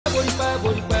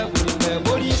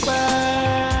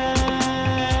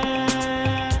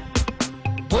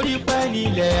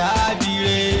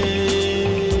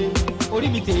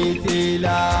tètè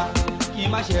là kí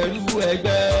má ṣe rú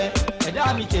ẹgbẹ́ ẹ̀dá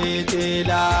mi tètè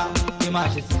là kí má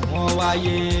ṣe sì wọ́n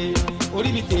wáyé orí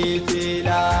mi tètè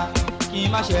là kí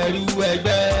má ṣe rú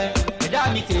ẹgbẹ́ ẹ̀dá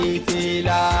mi tètè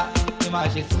là kí má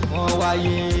ṣe sì wọ́n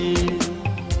wáyé.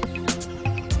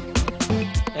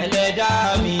 Ẹlẹ́dàá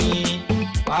mi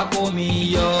wá kó mi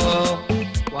yọ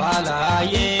wàhálà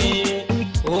ayé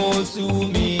ó sú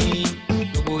mi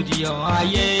rògbòdìyàn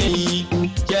ayé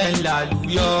jẹ́ ńlá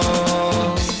lùyọ.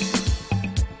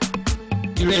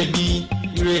 Ire mi,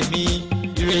 ire mi,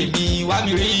 ire mi wá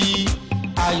mi rí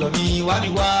ayọ̀ mi wá mi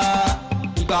wá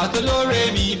ìgbà tó lóore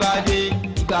mi bá dé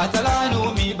ìgbà tálánù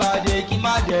mi bá dé kí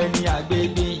má jẹ́ ní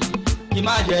àgbègbè kí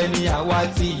má jẹ́ ní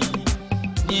àwátì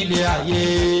nílé ayé.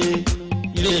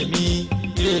 Ire mi,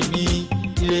 ire mi,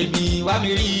 ire mi wá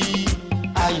mi rí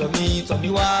ayọ̀ mi tọ̀ mí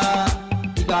wá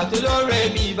ìgbà tó lóore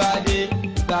mi bá dé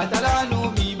ìgbà tálánù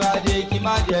mi bá dé kí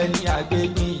má jẹ́ ní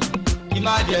àgbègbè kí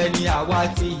má jẹ́ ní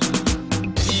àwátì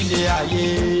nílé ayé.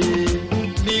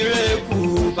 Mírèkù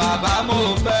bàbá mo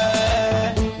fẹ́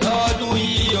lọ́dún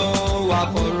yìí ó wà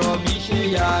fọ̀rọ̀ mi ṣe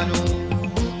yanu.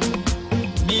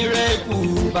 Mírèkù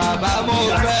bàbá mo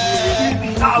fẹ́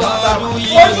lọ́dún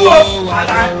yìí ó wà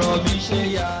fọ̀rọ̀ mi ṣe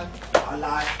yanu.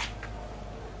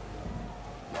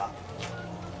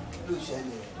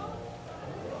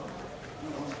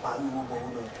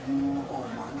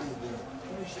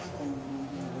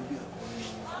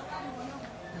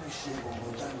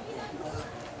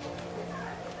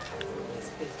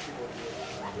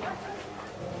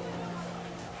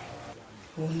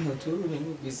 Ohun náà tó rò nínú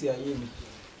ìgbésí ayé mi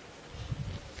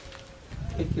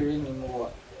kékeré ni mo wà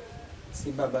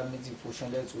tí bàbá mi ti fòṣán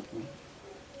lẹ́tọ̀ọ́kù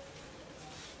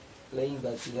lẹ́yìn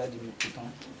ìgbà tí ìyá mi kú tán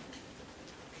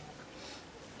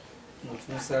mo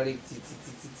tún sáré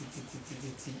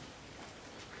títí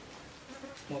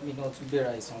mọ́mí náà tún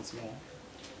bẹ̀rẹ̀ àìsàn tiwọn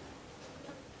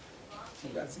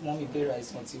nígbà tí mọ́mí bẹ̀rẹ̀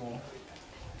àìsàn tiwọn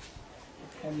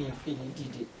mọ́mí ń fè ní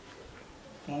dìde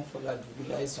wọ́n fọlá dùbú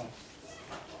láìsàn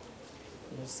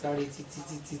mo sáré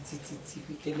títí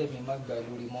pé kẹ́lẹ́ mi má gbà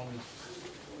lórí mọ́mí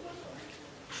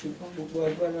ṣùgbọ́n gbogbo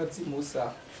agbára tí mo sá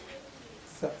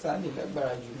Sátánì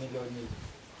lágbára jù mí lọ ni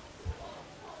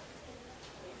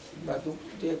ìgbà tó kú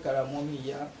díẹ̀ kára mọ́mí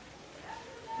yá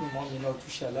ni mọ́mí náà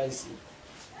tún ṣaláìsí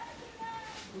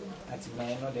àtìgbà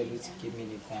yẹn náà dẹ̀ ló ti ké mi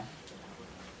nìkan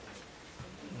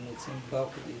mo ti ń bá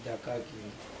kúlẹ̀ dá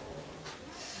káàkiri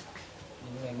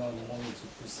nínú ẹ̀ náà ni mọ́mí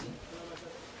tún kú sí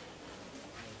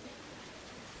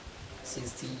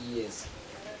 60 years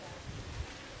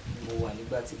mo wà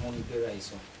nígbà tí mọ́mí bẹ̀rẹ̀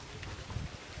àìsàn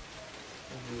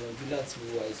mo gbìyànjú láti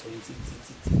wo àìsàn yìí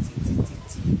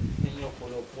títí lẹ́yìn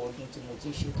ọ̀pọ̀lọpọ̀ ọdún tí mo ti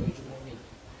ń ṣètọ́jú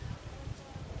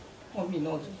mọ́mí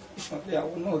náà tún ìṣànlẹ̀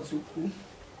àwọn náà tún kú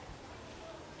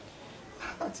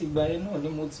àti ìgbà yẹn náà ni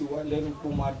mo ti wà lẹ́nu pé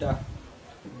ó máa dà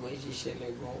gbogbo ẹ̀ ṣe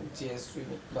ṣẹlẹ̀ gan ó ti ẹ̀ sùn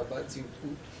mí bàbá ti kú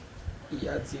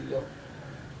ìyá ti lọ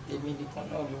èmi nìkan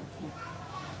náà ló kù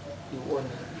ìwọ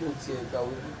ni ló ti ẹ̀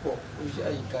gbàwé púpọ̀ ó ṣe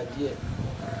àyíká díẹ̀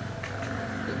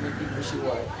èmi bí mo ṣe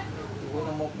wà ìwọ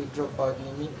náà mọ̀ pé drop out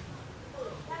ni mí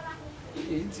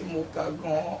èyí tí mo kà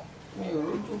gan mi ò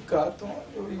rójú kà tán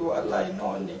lórí wàhálà iná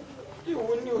ni ìwọ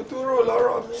ni ò tó rò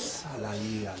lọ́rọ̀ mi.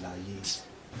 àlàyé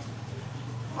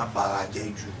má bàrà jẹ́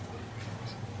jù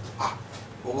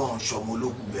ó rán ṣọmọ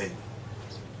olókùn bẹ́ẹ̀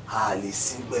a lè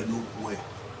sin pẹ̀lú òkú ẹ̀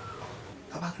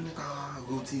tábà tún ní ká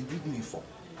ro ti dídùn ìfọ̀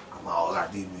àmọ́ ọ̀rá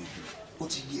dé inú ìlú ó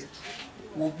ti yẹ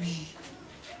wo bí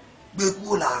gbé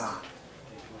kúrò lára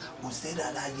kò sẹ́dá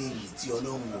láyé yìí tí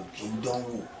ọlọ́run ò kí ń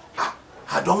dánwò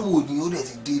àdánwò ni ó dẹ̀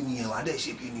ti dé ni ẹ̀ wá dẹ̀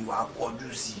ṣe kí ni wàá kọjú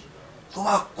sí tó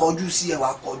bá kọjú sí ẹ̀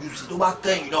wàá kọjú sí tó bá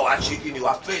kẹ́yìn náà wàá ṣe kí ni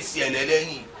wàá fẹ́ sí ẹ̀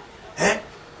lẹ́lẹ́yìn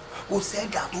kò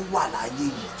sẹ́dá tó wà láyé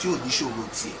yìí tí ò ní ṣòro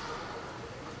tiẹ̀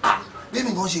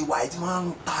bẹ́ẹ̀ni kan ṣe wà tí máa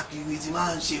ń ta kiri tí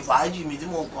máa ń ṣe fàájì mi tí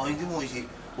mò ń kọrin tí mò ń ṣe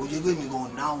kò ṣe pé mi kò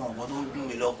ná àwọn nǹkan tó ń dùn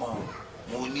mí lọ́kàn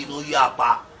mo ní tó yí apá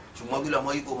ṣùgbọ́n bí lọ́mọ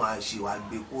yìí kò máa ṣe wàá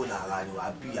gbé kó lára ni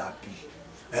wàá bí àbí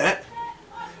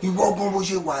ìwọ gan bó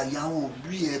ṣe wà ìyàwó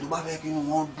òbí ẹ tó bá fẹ́ kí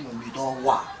wọ́n dùn mí tó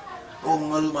wà ohun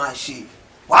wọn ló máa ṣe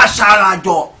wàá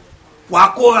ṣarajọ wàá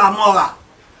kóra mọ́ra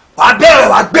wàá bẹ̀rẹ̀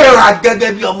wàá gbéra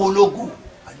gẹ́gẹ́ bí ọmọ ológun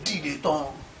wàá dìde tán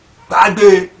gbàgbé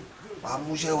wàá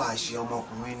múṣẹ́ wàá ṣe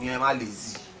ọmọkùnrin ni ẹ má lè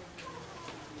zi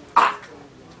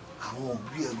àwọn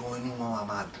òbí ẹ gan ni wọn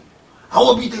máa dùn àwọn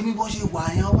òbí tèmi bó ṣe wà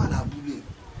yẹn wà lábúlé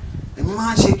èmi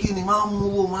máa ń ṣe kí ni máa ń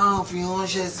múwó máa ń fi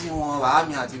ránṣẹ́ sí wọn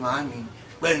bàámi àti màámi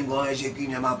pẹ́yìn gan ẹ ṣe kí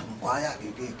ni ẹ máa bùn kọ́ àyà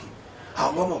kéékèèké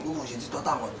àwọn ọmọ pé mo ṣe títọ́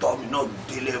táwọn tọ́ mi náà ló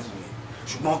dé lẹ́fù yẹn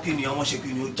ṣùgbọ́n kí ni ọmọ ṣe kí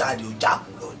ni ó jáde ó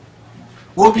jágun lọ ni.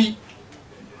 wo bí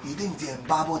ìdí mi ti ẹ̀ ń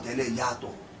bá bọ̀ tẹ́lẹ̀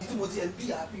yàtọ̀ tí mo ti ẹ̀ bí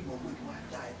àbí ìgbọ̀n pé kí wọ́n á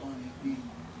já ẹ̀ tán ni pé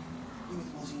bí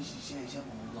mo ti ń ṣiṣẹ́ iṣẹ́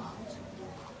kan wà ó ti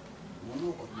wọ́n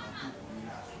náà kọ̀ tó máa tó kò ní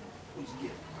àṣọ ó ti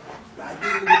yẹ gbàgbé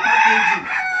owó pákéjì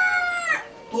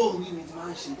tó ń rí mi ti máa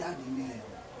ń ṣe jáde ní ẹ̀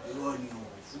irọ́ ni ò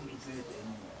fún tó fẹ́ tẹ̀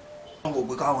ní. wọ́n wò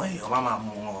pé káwọn èèyàn máa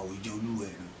mọ ọ̀rọ̀ ìdí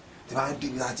olúwẹ̀ ni tí bá ń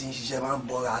débi láti ń ṣiṣẹ́ máa ń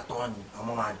bọ́ra tán ni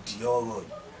àwọn máa di ọ̀rọ̀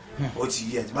yìí ó ti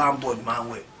yẹ tí bá ń bọ̀ ni máa ń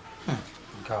wẹ̀.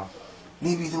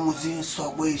 níbi tí mo ti ń sọ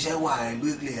pé iṣẹ́ wà ẹ̀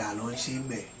lóògbé àlọ́ ń ṣe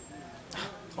mẹ́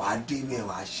wàá débẹ̀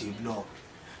wàá ṣe blọọ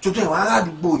tuntun ìwà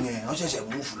aládùúgbò yẹn wọ́n ṣẹ̀ṣẹ̀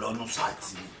múfù lọ́dún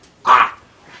sátì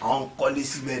àwọn kọ́lé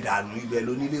síbẹ̀ dànù ibẹ̀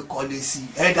lónílé kọ́lé sí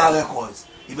ẹ̀dá records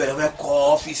ibẹ̀ ló fẹ́ kọ́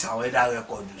ọ́fíìsì àwọn ẹ̀dá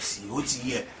records sí ó ti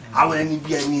yẹ àwọn ẹni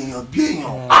bí ẹni èèyàn bí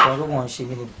èèyàn. ọ̀rọ̀ ló wọ́n ṣe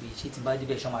mí ni pé ṣé ti bá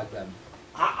débẹ̀ ṣọ́ máa gbà mí.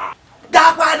 dá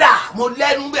padà mo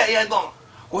lẹ́nu bẹ̀ yẹn gan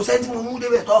kò sẹ́ni tí mo mú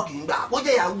débẹ̀ tọ́ọ̀kì ń gbà kó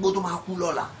jẹ́ ìyá gbogbo tó máa kú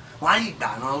lọ́la wọ́n á yí ìgbà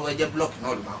náà wọ́n jẹ́ blọọkì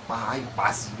náà ló máa pa á yí pa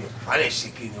síbẹ̀ wọ́n á lè ṣe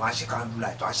kéde wọ́n á ṣe kándúlà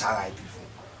ètò àṣàrà ibi fún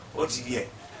ó ti yẹ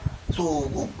so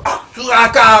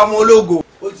túraká ọmọ ológo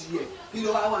ó ti yẹ kí ló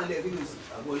wá wà ní ẹ kí ló sì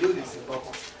àgbọn yóò lè sìn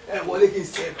kọkàn ẹ wọlé kí n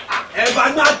sẹ ẹ bá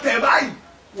ní àtẹ báyìí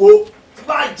wo tí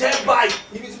bá jẹ báyìí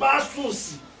ibi tí bá sùn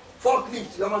sí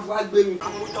forklift lọ́mọ tí wàá gbé mi.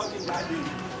 àwọn ọjọ́ kì í bá dé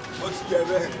ó ti yẹ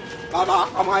bẹ́ẹ̀ bàbá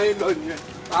ọmọ ayé lọ nìyẹn.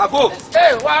 àbò. ẹ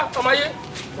wá ọmọ ayé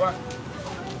wá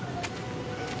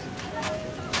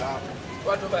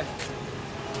wá tó báyìí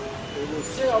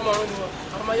ṣé ọmọ ọrùn ni wọn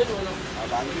ọmọ ayé ni wọn lọ.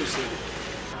 bàbá mi ò ṣe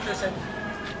kí ló ṣẹlẹ̀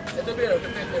ẹ tó bẹ̀rẹ̀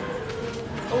ọdún pẹpẹ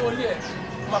owó ilé ẹ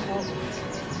má kó.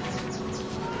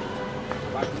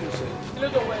 bàbá mi ò ṣe. kí ló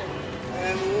tó wọ ẹ.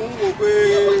 ẹnu ń wò pé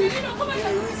kí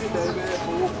ni rísì lẹ́gbẹ́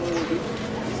owó kówó lé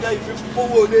iṣẹ́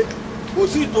ìfikówó lé kò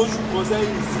sí ìtọ́jú kan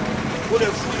sẹ́yìn sí kó lè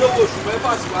fún lówó oṣù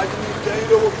mẹ́fà síwájú ní ìjẹ́yìn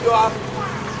lówó kí ló wá fún.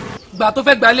 gbà tó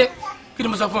fẹ́ gbalé kí ni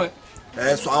mo sọ fún ẹ.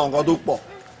 ẹ sọ àwọn nǹkan tó pọ̀.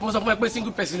 mo sọ fún ẹ pé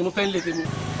single person ni mo fẹ́ ń lé tèmi.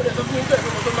 ó lè sọ fún mi pé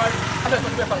ẹ̀fọ́ tó máa rí alẹ́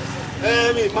ìtọ́jú mẹ́fà sí.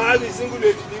 mi máa rí single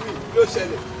lady ní mi yóò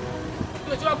ṣẹlẹ̀. kí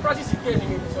ló ti wá practice gay ni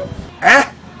mi sọ.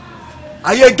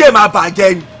 ayé géèmù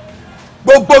àbàjẹ́ ni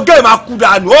gbogbo géèmù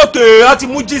akúdànù òkè rántí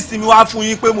mú gist mi wá fún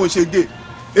yín pé mo ṣe gé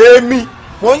èmi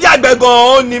mò ń yàgbẹ́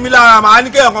gan-an ó ní mi lára màá ní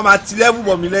kéèyàn kan máa ti lẹ́fù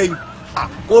bọ̀ mí lẹ́yìn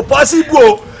kò pọ́síbù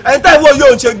o ẹni tẹ́ ìwọ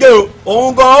yóò ṣe gé o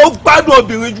òun gan-an ó gbádùn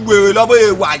obìnrin ju wèrè lọ́bọ̀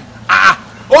yẹn wà yìí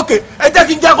òkè ẹ jẹ́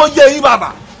kí n jẹ́ kó yé yín bàbá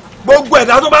gbogbo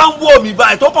ẹ̀dá tó bá ń wò mí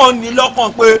báyìí tó kàn ní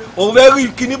lọ́kàn pé òun fẹ́ rí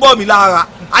kíní bọ̀ mí lára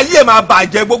ayé ẹ̀ máa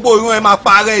bàjẹ́ gbogbo irun ẹ̀ máa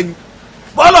parẹ́ ni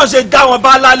bọ́lọ̀ ṣe dá wọn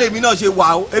bá lálẹ́ mi náà ṣe wà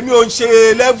ó èmi ò ń ṣe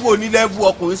lẹ́vù òní lẹ́vù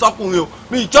ọkùnrin sọ́kùnrin o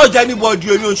mi ìjọ́jẹ́ anybody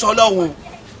èmi ò ń ṣọlọ́run o.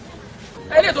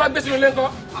 ẹ lè tó wá gbé sínú ilé ńkọ́.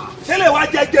 ṣé lè wá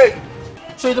jẹ́jẹ́.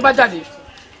 ṣòye tó bá jáde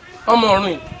ọmọ ọ̀run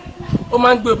yìí ó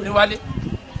máa ń gbé obìnrin wálé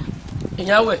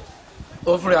èèyàn awẹ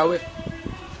òfurufú awẹ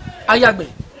ayàgbẹ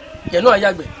yẹn náà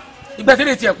ayàgbẹ ìgbà tí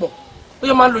lè tiẹ̀ pọ̀ ó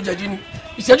yẹ máa ń lo jẹ̀dí ni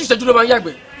ìṣẹ́jú ló máa ń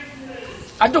yàgbẹ́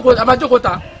àbájókòó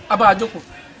ta àbájókòó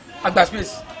àgbà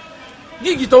space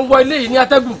gíìgì tó ń wọ ilé yìí ní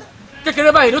atẹ́gùn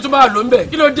kékeré báyìí ló tún bá lò ń bẹ̀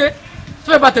kí ló dé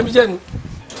tó fẹ́ bá tẹ̀mí jẹ́ ni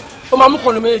ó máa mú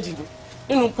kan ló méjì ni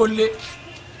nínú kó lé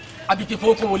àbíkí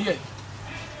fowó kó wọlé ẹ̀.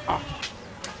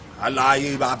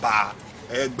 aláyé bàbá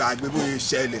ẹ gbàgbé bóyá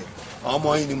ṣẹlẹ̀ ọmọ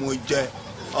yìí ni mo jẹ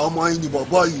ọmọ yìí ni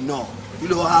bọ̀bọ̀ yìí náà kí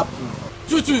ló hápù.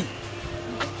 tútù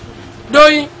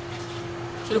dóyin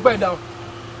ṣe lè pẹ́ ìdáhùn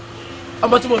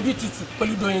ọmọ tí mo bí tútù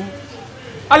pẹ̀lú dóyin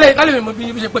alẹ́ mi mo bí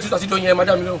ṣe pé tútù àti dóyin ẹ̀ má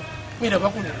dá mi lóhùn mi ìdẹ̀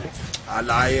fọ́kùnrin.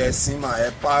 àlàyé ẹ̀sìn mà ẹ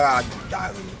para àdùdà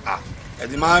rè ẹ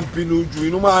ti máa ń bínú ju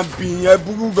inú máa ń bí ẹ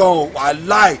burú gan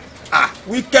wàláì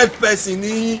wicked person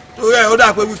ní torí ẹ ó dà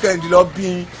pé weekend lọ bí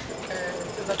yín.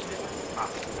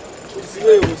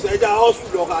 ìsìlẹ̀ ìwòsàn ẹja ọ̀sùn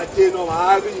lọ́ka dé náà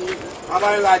máa rí yín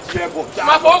abáyọ̀lá jẹ bọ̀.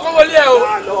 máa fọwọ́ kún wọlé ẹ o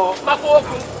máa fọwọ́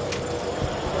kún.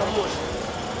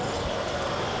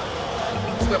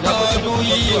 lọ́dún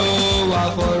yìí ó wà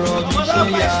fọ̀rọ̀ mi ṣe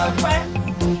yá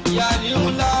ìyá ni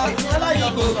ńlá ní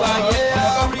gbogbo ayé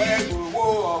orí.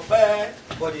 owó ọ̀fẹ́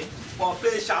bọ̀dé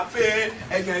pọ̀pẹ́ ṣàfẹ́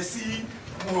ẹ̀yẹ̀ sí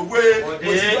mòwe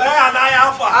òsì aláya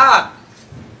fà.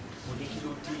 mo ní kí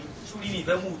ló dé sórí mi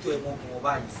ìfẹ́ mú tó ẹ̀ mọ́ ọkùnrin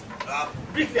ọba yìí sí.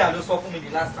 bricklayer ló sọ fún mi the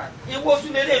last time ewu oṣù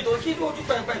lélẹ̀ tó kí ló ojú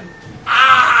pẹ̀lú.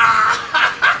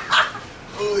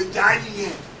 ọjà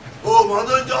nìyẹn òmò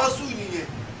tó jọ sùn nìyẹn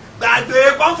gbàgbé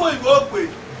pọ́nfọ́ ìbò pè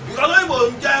nǹkan tó ìbò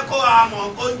ń jẹ́ kó àmọ̀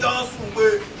kó ń jọ sùn pé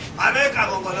amẹ́ríkà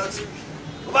kankan lọ sí bí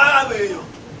ó bá ráwọ̀ èèyàn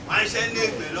máa ń ṣe ń lé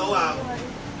ìgbẹ́ lọ́wọ́ àrùn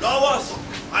lọ́wọ́ ọ̀sán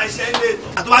máa ń ṣe ń lé ìtọ́.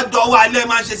 àtúwájọ́ wa ilé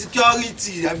máa ń ṣe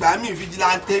security ẹgbà mi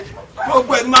vigilante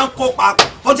gbogbo ẹni máa ń kó papọ̀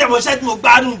ó jẹ́ ìmọ̀ṣẹ́ tí mo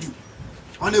gbádùn jù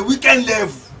on a weekend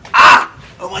level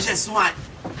ọmọṣẹ́ súnmọ́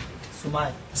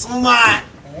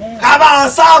kábà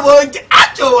sáàbò oúnjẹ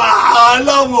àjòwà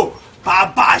ọlọ́run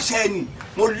bàbá aṣẹ́ ni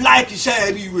mo like iṣẹ́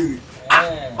ẹ̀ rí wèrè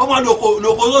ọmọ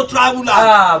lòkò tó traveller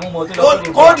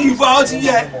kóòdù ìfọ̀ ó ti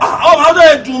yẹ ọmọ tó lè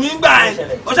dùn mí gbà ẹ̀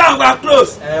ọjọ́ àwọn gba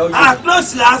close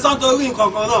close lásán torí nǹkan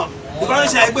kan náà ìkọ́ni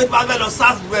ṣe ẹgbẹ́ tí wọ́n fẹ́ lọ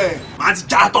sáfù bẹ́ẹ̀ máa ti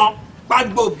já tán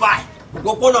gbàgbó báyìí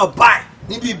òpópónà báyìí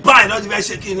níbi báyìí náà ti fẹ́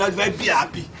ṣe kí ni náà ti fẹ́ bí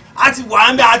àbí a ti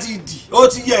wà ń bẹ́ a ti dì ó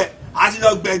ti yẹ a ti lọ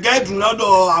gbẹ̀gẹ́ dùn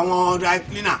lọ́dọ̀ àwọn dry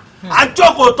cleaner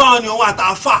àjọkò tán ni òun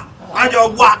àtàfà àjọ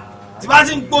wà tí bá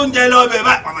ti ń gbóúnjẹ lọ bẹ̀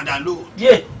báyìí pàmàdà lò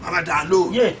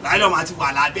láìlọ́ máa ti wà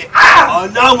lábẹ́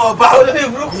ọ̀nà wọn bá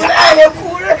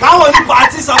káwọn onípa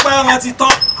ti sọ pé ẹran ti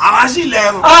tán àwa sì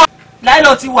lẹ́rùn.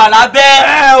 láìlọ́ ti wà lábẹ́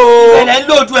ìbẹ̀lẹ̀ ń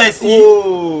lòdù ẹ̀ sí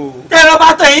tẹ́lọ bá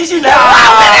tọ̀ yín sì lẹ́rùn.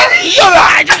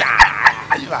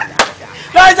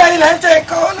 lọ́jọ́ ilẹ̀ ń tẹ̀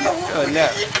kọ́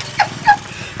lọ́wọ́.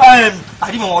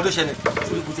 àdìmọ̀ wọn ọdún ṣẹlẹ̀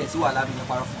sórí kùtẹ̀ sí wàhálà mi ní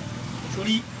parọ́ fún un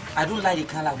sórí I don't like the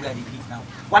color where I dey live now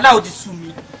wàhálà ò ti sú mi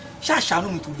ṣàṣàánú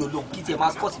mi tó lọ lọ kí tiẹ̀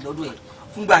máa scott lọ́dọ̀ ẹ̀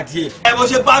fúngbà díẹ̀. ẹ mo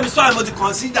ṣe bá mi sọ ẹ mo ti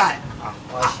consider ẹ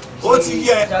ó ti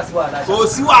yẹ kò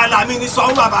sí wàhálà mi ní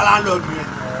sọ́wọ́ bàbá láńlọ́ọ̀dù rẹ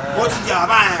ó ti yẹ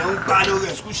bàbá ẹ ń gbá lórí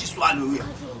ẹ skul ṣì sọ lórí ẹ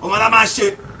ọmọ náà máa ṣe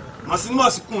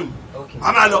mọ̀símọ̀síkùn ni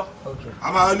a máa lọ a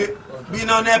máa lé bí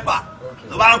iná nẹ́pà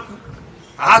tó bá ń kú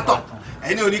àátọ̀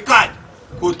ẹni òní káàdì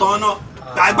kò tán náà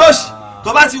gbàgbé òsì tó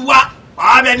bá ti wá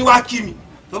wàá bẹ ní wá kí mi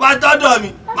tó bá dọ́dọ̀ mi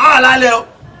má wà lálẹ́ o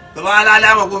tó bá wà lálẹ́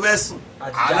àmọ́ kó fẹ́ sùn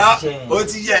àlọ́ ó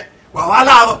ti yẹ wà wá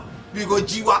láàárọ̀ bí kò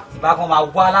jí wá. ìbá kan máa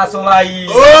wá lásán báyìí.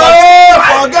 ooo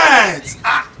forget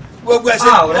gbogbo ẹ̀ ṣe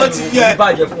ó ti yẹ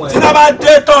tí náà bá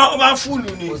dé tán ó máa fúlù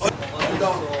ni.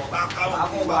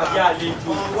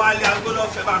 wálé agbọ́dọ̀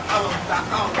fẹ́ bá káwọn gbà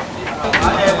káwọn.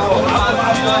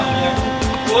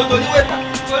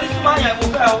 torí súnmọ́ àyàn mo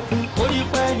fẹ́ o. orí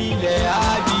pẹ́ nílẹ̀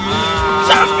adìyẹ.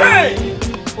 ṣàfẹ́.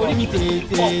 orí mi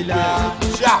tètè la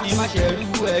ní má ṣe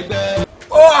rú ẹgbẹ́.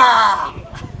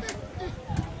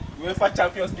 UEFA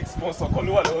Champions League sponsor kan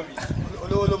ló wà lọ́wọ́ mi.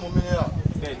 olówó ló mú mi nílà.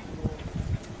 bẹ́ẹ̀ni.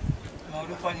 àwọn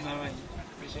olùkọ́ ni lọ́rọ̀ yìí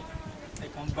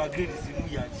ẹ̀kan gba gírèdì sínú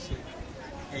ìyá àdìṣe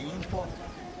ẹ̀yìn ń pọ̀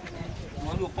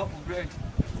wọ́n ló pọ́pù búrẹ́dì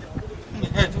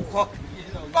ẹ̀ẹ́dún kọ́.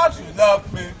 But you love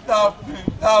me, love me,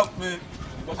 love me.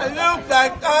 I look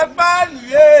like a man,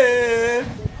 yeah.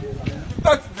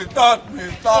 Touch me, touch me.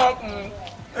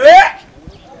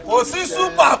 Kò sí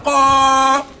súpà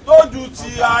kan tójú ti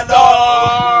a lọ.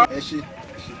 Ẹ ṣe.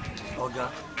 Ọ̀gá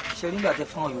ṣe nígbà tẹ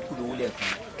fún àwọn yòókù lówó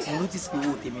lẹ́ẹ̀kan mo notice pé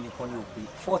owó tèmi nìkan ni ò pé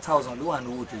 4,000 ló wà ní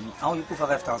owó tèmi àwọn yòókù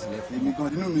 5,000 lẹ́fún. èmi gan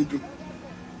inú mi dùn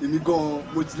èmi gan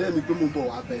mo ti lẹ́mi pé mo bọ̀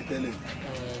wá bẹ̀ tẹ́lẹ̀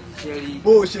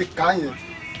bó o ṣe kà yẹn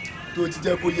tó ti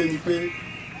jẹ́ kó yé mi pé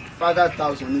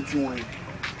 5,000 ní tiwọn yẹn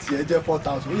tiẹ̀ jẹ́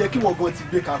 4,000 ó yẹ kí wọ́n gan ti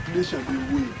gbé calculation lé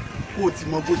owó yẹn kó o ti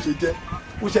mọ bó ṣe jẹ́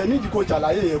o ṣe nídìí kó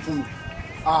ṣàlàyé yẹn fún mi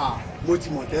mo ti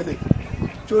mọ̀ tẹ́lẹ̀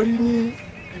torí ní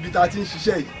ibi tá a ti ń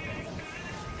ṣiṣẹ́ yìí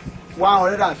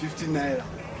 150 naira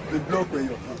the block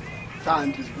ẹyọ kan tá à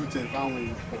ń distribute fáwọn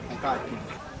èèyàn kọ̀ọ̀kan káàkiri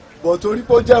bọ̀ torí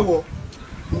pé ó jẹ́wọ́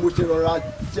ni mo ṣe rọra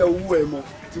jẹ́ owó ẹ̀ mọ́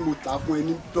tí mo tà fún ẹ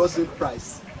ní dozen price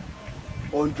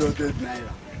 100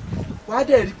 naira wá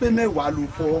dẹ̀ rí pé mẹ́wàá ló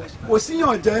fọ́ kò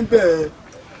síyàn jẹ́ ń bẹ̀ẹ́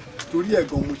torí ẹ̀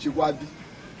gan mo ṣe wá bí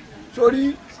torí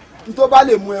n tó bá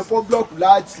lè mú ẹ fọ́ blọọkù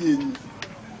láti èyí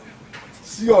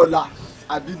sí ọ̀la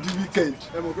àbí di weekend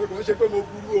ẹ mọ̀ pé kò ń ṣe pé mo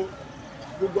burú o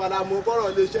gbogbo àlàmọ́ bọ́rọ̀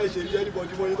lè ṣe ìṣèlú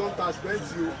anybody mo yẹ tó ń ta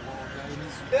spẹ́ǹtì o.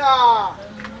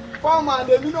 fọ́ọ̀mù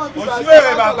àlèmí náà bí bá ṣe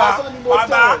máa lásán ni mo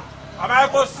tẹ̀. bàbá yẹ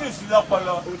kó sìn sí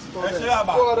lọ́pọlọ ẹ ṣe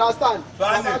bàbá. you understand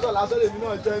bàbá sọ lásán lèmi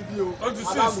náà jẹ́ bí o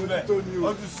alámòójútó ni o.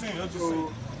 ó ti sìn.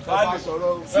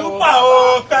 súpà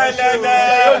o kẹlẹlẹ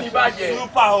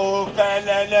súpà o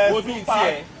kẹlẹlẹ wo bí n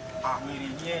tiẹ̀ wèrè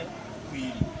yẹn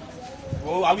wèrè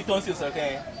wo awítọ́ sí ọ̀sán kẹ́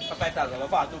 5,000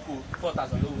 lọ́fà àtòkù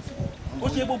 4,000 lówó sí o ó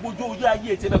ṣe gbogbo ojú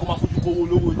ayé ètí ẹ̀bẹ̀ kó máa fojú kówó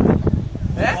lówó ni.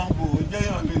 wọ́n bò ó jẹ́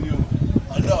yàn mí ni o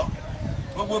ọ̀dọ́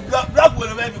gbogbo blọọkù wo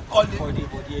ló fẹ́ fi kọ́lé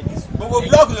gbogbo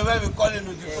blọọkù ló fẹ́ fi kọ́lé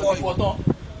nu ti fọ́ yìí.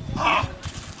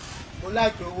 mo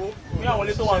láìpẹ́ owó. ní àwọn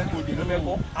ilé tó wà ní gòdè ló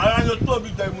mẹ́kọ́. àwọn ẹni tó tóbi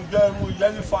jẹmu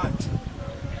yẹlifant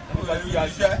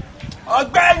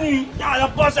ọ̀gbẹ́ni yàrá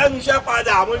bọ́ sẹ́nu iṣẹ́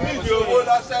padà mo ní ìdí owó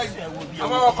lọ́sẹ̀ yìí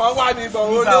àwọn ọkọ̀ wà ní ìbọn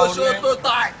olóṣó tó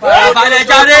tà balẹ̀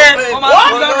jáde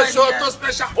olóṣó tó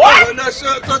special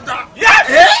olóṣó tó tà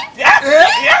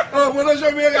olóṣó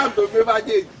mẹ́rin tó gbé bá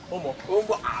jẹ́ ó ń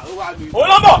bọ̀ àwọn wà ní.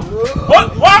 olóbọ̀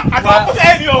wá àtàwọn kúlẹ̀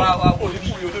yẹn ni o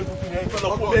olùkúlẹ̀ olóògùn yẹn tó lọ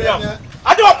kó mẹ́rin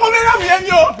àdéhùn kó mẹ́rin yẹn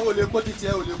ni o. bó o lè kó títí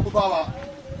ẹ o lè kó bá wa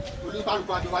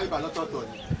olùkálùkù àti wáyé ìbàlọ́tọ̀ọ̀tọ̀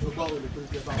ni ṣùgbọ́n o lè kó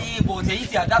títí ẹ bá wa. ní ibò tèyí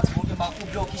ti àdá tí mo fi máa kó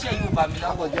blọọkì iṣẹ́ yóò bá mi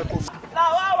láwọ̀ jẹ́ kó.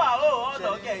 làwa wà ó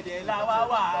ọlọ́gẹ̀dẹ̀ làwa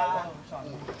wà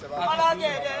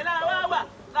ọlọ́gẹ̀dẹ̀ làwa wà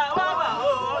làwa wà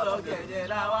ó ọlọ́gẹ̀dẹ̀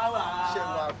làwa wà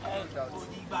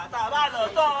òdìgbà tá a bá lọ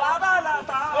tán a bá lọ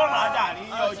tán ó máa dàrí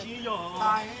yọjíyàn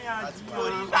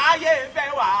òdìgbàyé fẹ́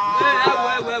wà.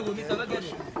 ẹwọ mi sọ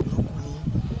lọ́gẹ̀dẹ̀.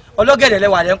 ọlọ́gẹ̀dẹ̀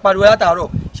lẹ́wà lẹ́ ń pariwo látàárọ̀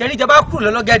ṣe ní ìjọba kúrò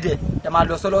lọ́lọ́gẹ̀dẹ̀ ẹ máa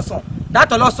lọ sọ́lọ́sàn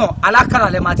látọ̀ lọ́sàn alákàrà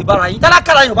lẹ máa ti bára yín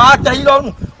tálákàrà yóò bá tẹ yín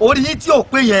lọ́rùn orí yín tí ò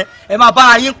pé yẹn ẹ máa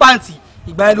bára yín pàǹtì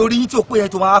ìgbà yẹn lórí yín tí ò pé yẹn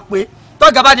tó máa pé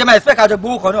tọ́jà bá dé máa ẹ̀fẹ́ kájọ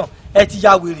gbowó kan náà ẹ ti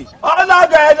ya wèrè.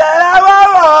 ọlọ́gẹ̀dẹ̀ làwọn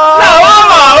wọ̀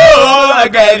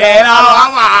ọlọ́gẹ̀dẹ̀ làwọn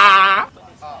wọ̀.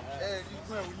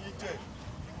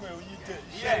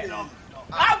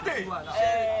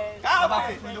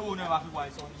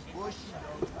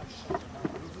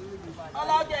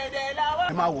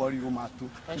 ẹ má wọrí o máa tó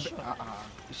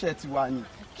iṣẹ́ ti wá ní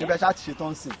ṣé bẹ́ẹ̀ ṣáà ti ṣe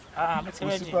tán sìn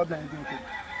kò sí problem ní òkè.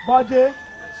 bọ́dé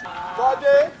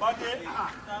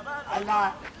àlà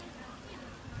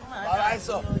bàbá ẹ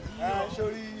sọ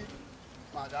sórí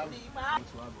màdàmú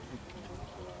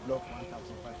lọ́ọ̀fù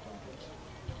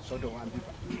 1,500 sọ́dọ̀ wa ń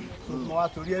bíbá mo wá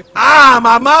torí ẹ.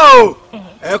 màmá o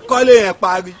ẹ kọ́lé yẹn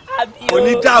parí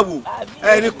onídàwó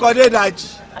ẹni kọ́dé dajì.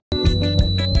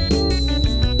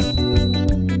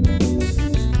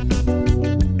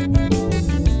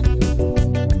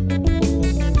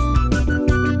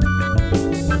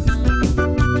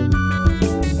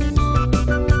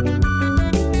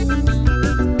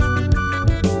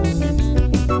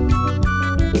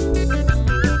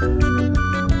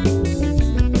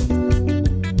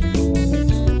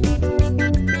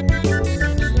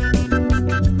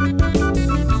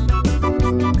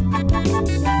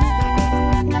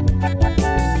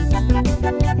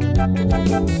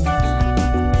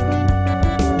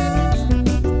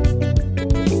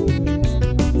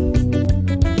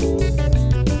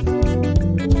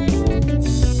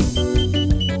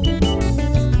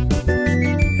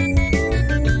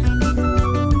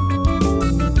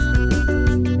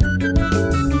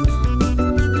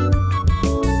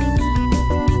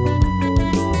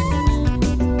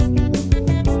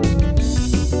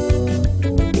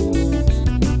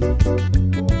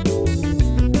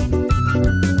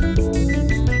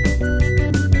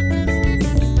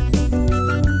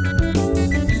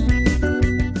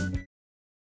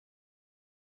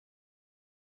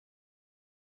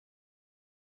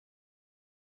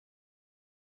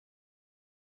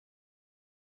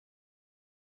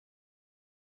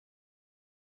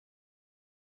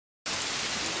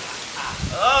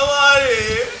 ọmọ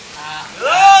rẹ̀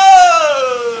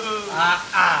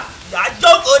ìyá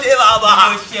jókòó de bàbá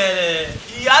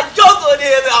ìyá jókòó de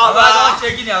bàbá àbá ṣe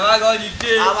kí ni àbá gan ti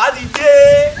dé. àbá ti dé.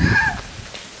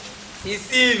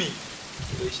 sísí mi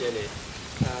kí ló ṣẹlẹ̀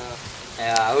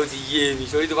ó ti yé mi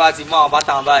sórí tó bá ti mú àwọn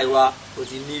bátà báyìí wá ó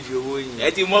ti ní ibi owó yìí.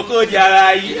 ẹ ti mọ kóòdì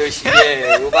ara yìí. kí ló ṣe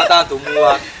ẹ owó bátà tó mú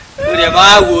wa ó dẹ̀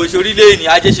máa wò sórí lẹ́yìn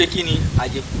ajé ṣe kí ni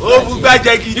ajé ó bú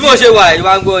gbàjẹ́ gidi. bí mo ṣe wà yìí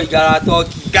wá ń gbọ́ ìgara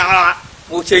tọ́kì. gara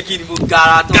mo ṣe kí ni mo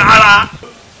gara tán. gara.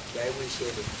 ìyá ìwé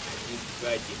ìṣẹ̀lẹ̀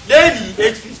lẹ́yìn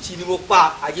 850 ni mo pa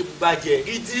ajé gbàjẹ́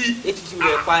gidi 850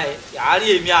 rẹ̀ pa ẹ̀ àárín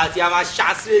èmi àti a máa ṣá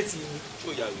síréètì mi. ó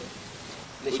yà wẹ̀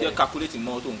ó jẹ́ calculate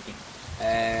mọ́ tó ń pín.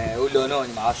 ó lọ náà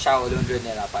ni màá ṣá 100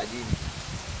 naira pàdé mi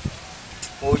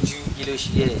mo ju kí ló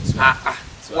ṣe ẹ̀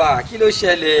wà kí ló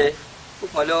ṣẹlẹ̀ ó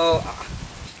pọ̀ lọ.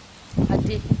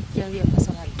 adé jẹ́ rí ẹ̀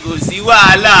pásánálì. kò sí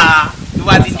wàhálà tó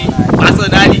bá ti di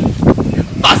pásánálì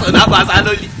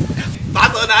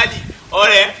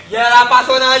ọ̀rẹ́. yẹra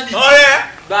pásánálì. ọ̀rẹ́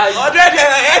ọ̀rẹ́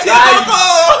ẹ ti kọ́kọ́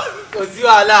o. kò sí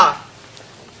wàhálà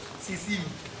sísí mi.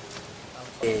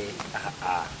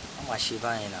 wọ́n máa ṣe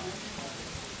báyìí náà.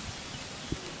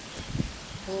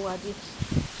 ó wá dé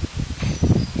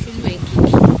ṣúlù ẹ̀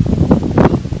kéèkì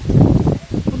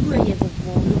olú ẹ̀yẹ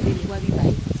gbọ̀ngàn ló gbé mi wá bí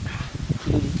báyìí.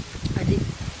 adé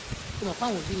ó mọ̀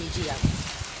fáwọn òbí mi jìyà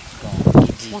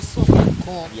wọ́n sọ fún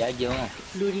nǹkan ìyá jẹ wọn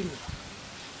lórí mi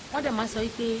wọ́n dẹ̀ máa sọ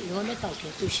wípé ìran mẹ́ta ò kí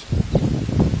n tó ṣe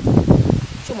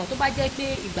ṣùgbọ́n tó bá jẹ́ pé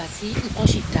ìgbà tí nǹkan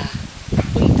ṣì dáa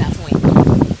ó yìí dáa fún ẹ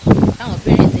táwọn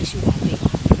parents ẹ ṣì wà pé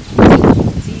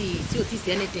tí ò tí sí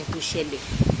anything tó ṣẹlẹ̀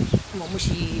mo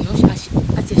ṣì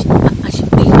àti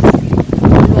àṣepé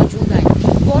lọ́jọ́ ńgbà yìí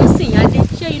bó ń sìn yá dé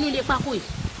ṣé inú ilé pákó yìí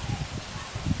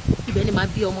ibẹ̀ ni màá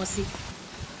bí ọmọ sí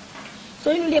so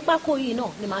inú ilé pákó yìí náà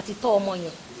ni màá ti tọ́ ọmọ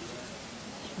yẹn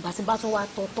ìgbà tí bá tún wá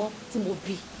tọ́ tán tí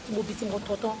mo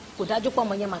tọ́ tán kò dájú pé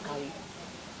ọmọ yẹn máa kàwé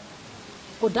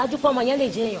kò dájú pé ọmọ yẹn lè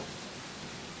jẹ́ èèyàn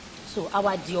so a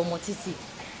wá di ọmọ títì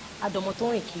adọmọ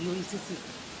tó rìn kiri orí títì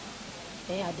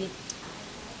adé.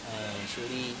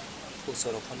 sórí o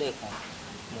sọ̀rọ̀ kan lẹ́ẹ̀kan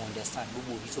mo understand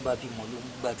gbogbo òbí tó bá bímọ ló ń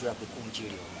gbàdúrà pé kó ń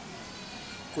jèrè ọmọ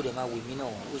kó dẹ̀ máa wò mí náà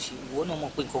ó ṣe ìwọ náà mọ̀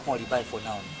pé nǹkan kan rí báyìí for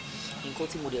now ni nǹkan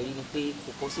tí mo dẹ̀ rí ni pé kò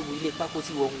pọ̀ sí ilé pákó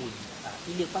tí wọ́n ń wò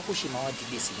yìí ilé pákó ṣe máa wá di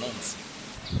ilé cement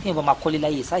kí ẹ bá máa kọ́lé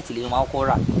láyè sáìtì lè máa kọ́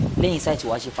rà lẹ́yìn sáìtì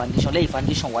wàá ṣe foundation lẹ́yìn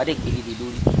foundation wàá dẹ̀ gbélé lé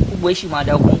lórí gbogbo ẹ̀ ṣì máa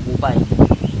da ọkọ̀ ń gbó báyìí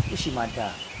ó ṣì máa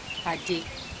dáa. adé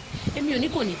èmi ò ní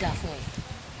kò ní dáa fún ẹ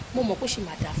mo mọ̀ kó ṣì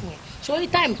máa dáa fún ẹ sórí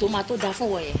táìmù tó máa tó dáa fún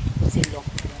ọ yẹn kò ti lọ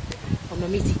ọ̀nà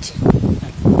mi ti jìn.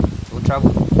 o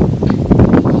travel.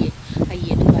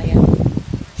 ayé tó bá yá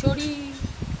sórí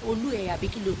olú ẹ̀ àbí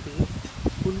kí ló pè é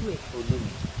olú ẹ̀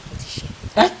mo ti ṣe.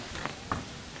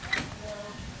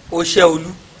 o ṣe olú.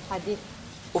 adé.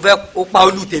 o fẹ́ o pa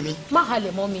olú tèmi. má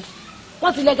halẹ̀ mọ́ mi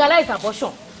wọ́n ti legalize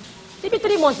abortion síbi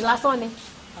 3 months lásán ni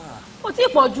ó ti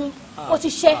pọ̀ ju ó ti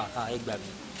ṣẹ́. ẹ gbà mí.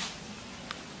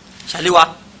 ṣàléwá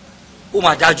ó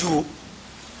mà dájú o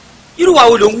irú wa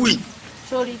wo ló ń wù yìí.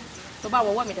 sórí tó bá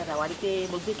wọ́wọ́ mi dáadáa wá rí pé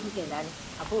mo gbé kíkẹ́ dání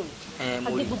àbúrò mi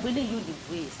adé gbogbo eléyìí ò lè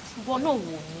waste ìwọ náà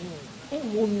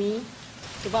wò mí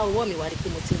tó bá wọ́wọ́ mi wá rí pé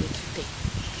mo ti lè kíkẹ́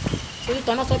sórí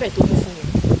tọ́nà sọ́bẹ̀ tó mú fún mi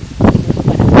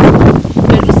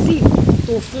pẹ̀lú sí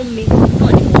tó fún mi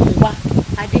náà ni mo mú wá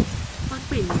adé má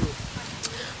pè mí o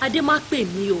adé má pè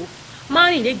mí o má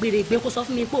rìn lé gbèrègbè kó sọ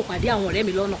fún mi pé ò pàdé àwọn ọ̀rẹ́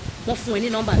mi lọ́nà wọ́n fún ẹ ní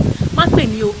nọ́mbà má pè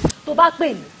mí o tó bá pè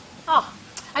mí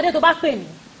adé tó bá pè mí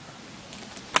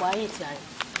wàá yìí ti àárẹ̀.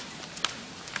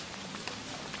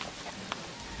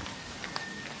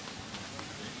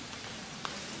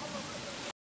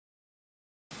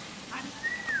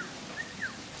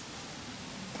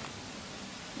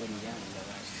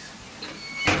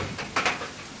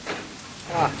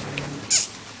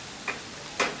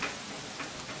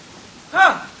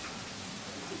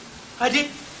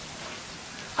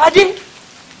 Adé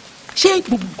ṣé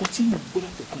gbogbo nǹkan tí mò ń gbọ́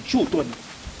látẹ̀kùn ṣé òótọ́ ni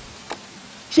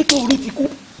ṣé pé orí ti kú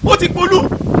ó ti polú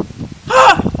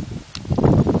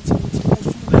tí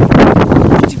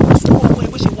mo ti kó sún ọmọ ẹ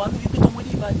bó ṣe wà lórí pé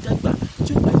tọmọdé bá dàgbà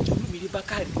tí ó bá jẹ olúmire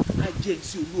bákàrí á jẹ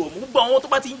ti olú ọmọ gbogbo àwọn tó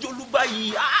bá ti ń jẹ olú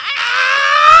báyìí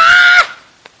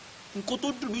nǹkan tó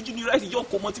dùn mí jù ní ráìsì yọ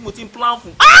ọkọ ọmọ tí mo ti ń plan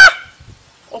fún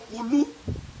ọ̀pọ̀ olú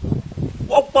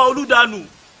wọ́n pa olú dànù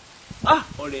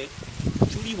ọ̀rẹ́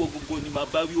sórí ìwọ gbogbo ni màá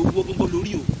bá wí owó gbogbo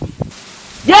lórí o.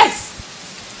 yes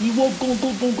ìwọ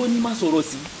gbogbo ni màá sọ̀rọ̀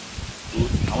sí.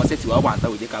 àwọn sẹ́ẹ̀tì wa wà ń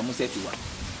táwọn jẹ́ ká mú sẹ́ẹ̀tì wa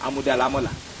amúdá lámọ́là.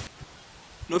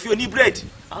 lọ́fi oní bírèdì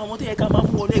àwọn ọmọ tó yẹ ká máa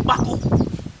mú wọlé pákó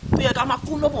tó yẹ ká máa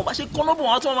kó lọ́bọ̀n bá ṣe kọ́ lọ́bọ̀n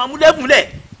wọn tó máa mú lẹ́bùnlẹ̀.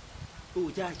 ó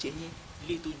já àṣẹ yẹn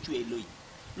ilé tó ju ẹ lọ yìí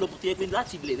lọ́bùn tó yẹ pé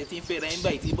láti ìbílẹ̀ rẹ ti ń fẹ́ ra ẹ̀ ń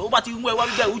báyìí tí ó bá ti mú ẹ wá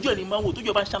gbígbà ojú ẹ̀ ní máa ń wò tó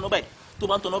jọ bá ń ṣáná báyìí tó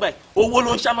bá ń tọ́ná báyìí owó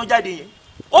ló ń ṣáná jáde yẹn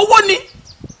owó ni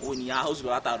ó ní house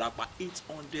lọ́la tààrà pa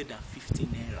 850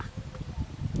 naira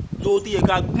lówó tó yẹ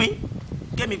ká gbín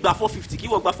kẹ́mi gba 450 kí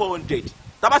wọ́n gba 400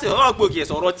 tábàtì ọ̀rọ̀ gbòógì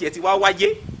ẹ̀sọ̀ ọ̀rọ̀ tiẹ̀ ti wá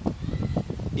wáyé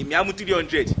èmi á mú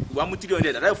 300 ìwà mú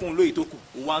 300 àdáyé fún un lóye tó kù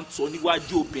ìwà ń sọ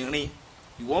níwájú obìnrin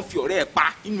ìwọ ń fi ọ̀rẹ́ ẹ̀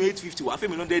pa inú 850 wàá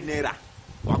fẹ́mi 100 naira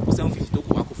wàá kó 750 tó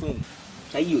kù wàá kó fún òun.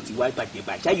 ṣáyé ò ti wá bàjẹ́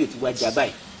báyìí ṣáyé ò ti wá jà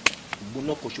báyìí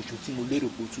ìgbóná kan ṣoṣo tí mo lérò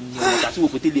pé ó tún ní ọmọ tàbí wò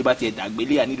pé tẹ́lẹ̀ bá tiẹ̀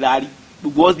dàgbélé àníláárí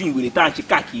gbogbo ọ́sìn ìwèrè tá à ń ṣe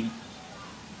káàkiri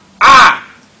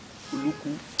olùkú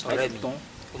ọ̀rẹ́ mi ó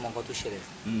mọ nǹkan tó ṣẹlẹ̀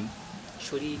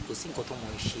sórí kò sí nǹkan tó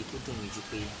mọ̀ ṣe tó dùn mí ju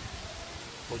pé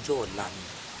ọjọ́ ọ̀la mi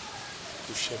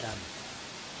tó ṣẹ́ dànù.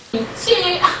 ṣé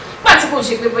nígbà tí kò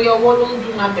ṣe pé bóyá ọwọ́ ló ń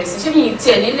dùn máa bẹ̀sẹ̀ ṣé mi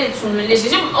tiẹ̀ nílé tún lè ṣe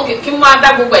ṣé ok kí n máa dá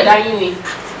gbogbo ẹ̀dá yín ni.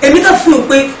 èmi náà fún un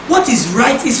pé what is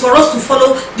right is for us to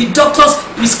follow the doctor's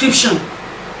prescription.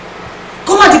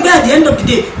 kó má di pé at the end of the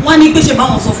day wọ́n á ní pé ṣe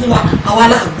báwọn sọ fún wa àwa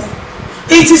láàgbọ́.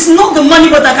 It is not the money,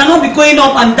 but I cannot be going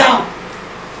up and down.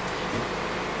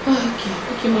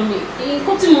 Okay, mommy.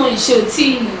 Nǹkan tí mo ṣe ò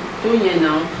tí tó yẹn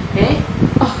náà.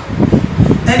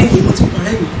 Anyway, mo ti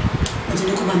pọ̀rẹ́ mi. Mo ti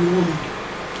ní kó bá mi wọ́n mọ̀.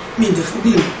 Mi ì dẹ̀ fún bí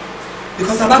mi.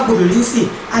 Because abágbòbìnrin ń sìn,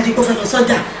 adigun fẹ́ lọ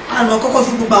sọ́jà, a lọ kọ́kọ́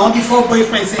fún gbogbo àwọn bíi 4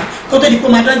 boyfriends ẹ̀ kó tó di pé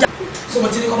máa dọ́jà. So mo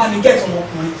ti ní kó bá mi gẹ̀ẹ́tì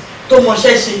ọmọkùnrin tó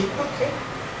mọṣẹ́ ṣe.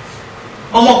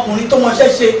 Ọmọkùnrin tó mọṣẹ́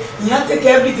ṣe, ìyẹn take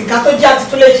everything ká tó jẹ́ àti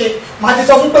tó lè ṣe. Màá ti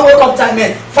sọ fún pé wake up time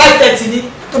ẹ̀ 5:30 ni.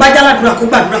 Tó bá jẹ́ aládùúrà kó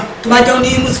gbàdúrà, tó bá jẹ́ oní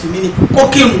mùsùlùmí ni kó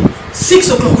kírun.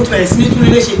 6 o'clock kó tó bẹ̀rẹ̀ sí ní tún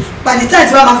lè ṣe. By the time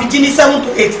tí wọ́n máa fi jí ní 7 to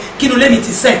 8 kí inú lẹ́mi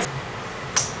ti set.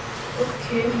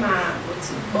 Okay, máa mo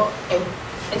ti gbọ́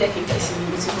ẹ jẹ́ kí n tẹ̀sí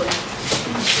mi ti bọ̀.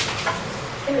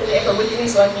 Ẹ lè ẹ̀kọ́ bó ti ní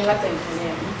sọ ní látẹ̀kùn ní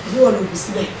ẹ̀mí. Ìlú wọn ló bù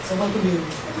síbẹ̀, sọ fún mi o,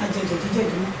 má jẹ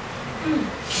jẹ̀díjẹ̀dí mọ́.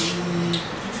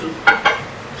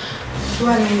 Tó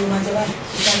wà nínú máa jẹ báyìí,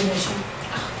 ìtàlẹ́ lọ ṣe.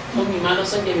 Mo mi máa lọ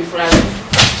sọ́jà mi fúnra rẹ̀.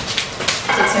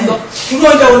 Irú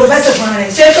oúnjẹ wo ló fẹ́ sè fúnra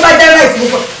rẹ̀? Ṣé tó bá jẹ́ ráìsì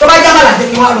gbogbo, tó bá jẹ́ àmàlà kí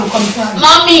wọ́n á ro nǹkan mi fúnra mi?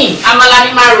 Mọ́mì, àmàlà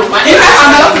ni máa rò wá. Ìfẹ́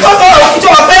àmàlà tó sọ̀rọ̀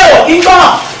ìjọba pé ò kí ń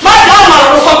gbọ́ràn. Má dá àmàlà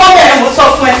ro kọ́kọ́ bẹ̀rẹ̀ mo sọ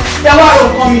fún ẹ, ẹ wá ro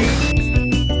nǹkan mi.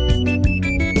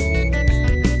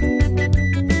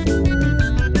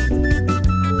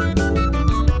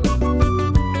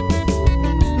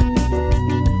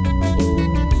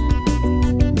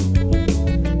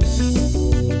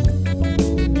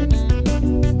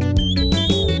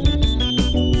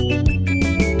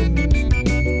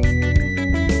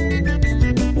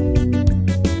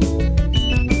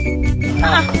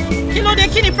 Kí ló dé?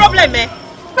 Kí ni problem ẹ?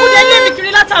 Mo dé lé mi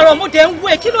kiri látàárọ̀, mo dé ń wú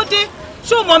ẹ, kí ló dé?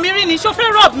 ṣé o mọ̀ mi rí ni ṣé o fẹ́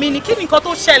rọ̀b mi ni kí ni nǹkan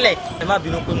tó ṣẹlẹ̀. ẹ má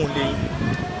bínú pé mo lè yín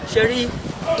ṣe rí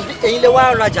ẹ̀yin lè wá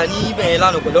rajà ní ibẹ̀ yẹn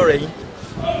lánàá pẹ̀lú ọ̀rẹ́ yín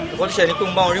ìkọ́ tó ṣe ni pé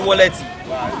mo bá wọn rí wọ́lẹ̀tì.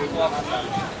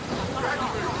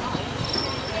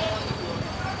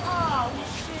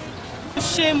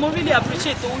 ṣe mo really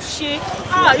appreciate o ṣe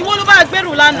ìwọ ló bá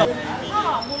gbẹrù lánàá.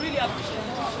 mo really appreciate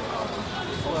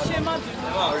o ṣe má bínú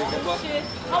o ṣe.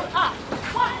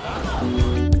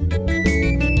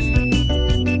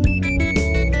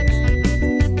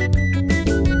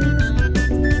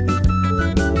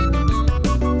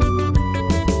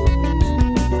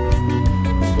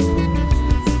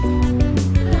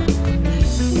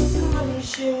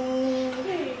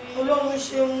 Ọlọ́run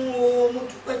ṣeun o, mo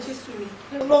dúpẹ́ Jésù mi.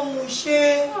 Ọlọ́run ṣe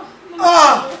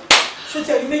ṣó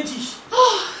tẹ̀lé méjì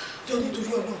jọ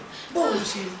nítorí Ọlọ́run báwo ló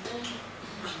ṣe rí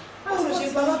báwo ló ṣe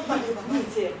gba alápàdé bàbá mi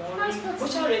tẹ ẹ̀gbọ́n rí bó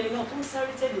ṣàrẹ̀ ẹni náà tó ń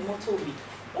sáré tẹ̀lé mọ́tò mi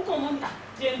ó kàn mọ́ níta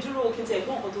bí ẹni dúró kí n tẹ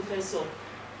ẹ̀gbọ́n nǹkan tó fẹ́ sọ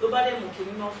ló bá dẹ̀ mú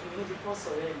kinní náà fún mi ló ti pọ̀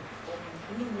sọ̀rọ̀ ẹ̀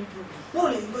inú mi dùn mí. báwo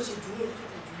lè gbọ́ ṣe dúró lójú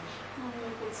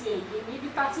kò tiẹ̀ yé mi ibi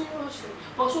tá a ti ń rọ̀ṣù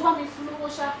bọ̀ ṣó bá mi fún lówó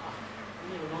ṣá.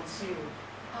 mi ò rántí o.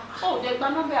 ó dẹ̀ gba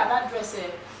nọ́mbà aládùrẹ́sẹ̀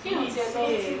kí ni tiẹ̀ lọ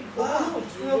sí.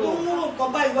 ìwọ tó ń múrò nǹkan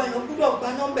báyìí wá èèyàn gbúdọ̀ gba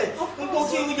nọ́mbà nǹkan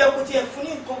tí ó yẹ kó tiẹ̀ fún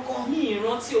ní nǹkan kan. mi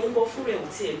ìrántí òun bọ fún rẹ̀ ò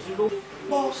tiẹ̀ dúró.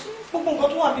 gbogbo nǹkan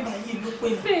tó wà bíbá yìí ló pé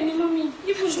ní. bẹ́ẹ̀ ni lómi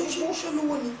ibùdó ṣó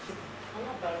lówó ni.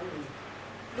 alábàárò mi.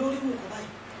 lórí nǹkan báyìí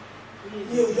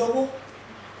ni ò yọwó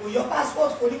kò yọ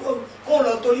passport kò ní kó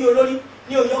lọ torí olórí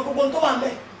ni ò yọ gbogbo tó wà ń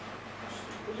bẹ̀.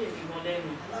 ó yẹ mi gan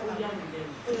lẹ́nu ó yà mí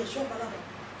lẹ́nu. ó lè ṣọ́ balaba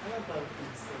alábàárò mi.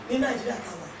 ní Nàìjíríà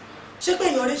táwa ṣé pé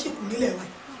èèyàn rẹ̀ ṣì kù nílẹ̀ wa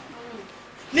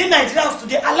ní Nàìjíríà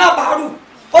today alábàárù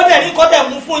ó dẹ̀ ní kọ́ dẹ̀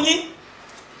mú fún yín.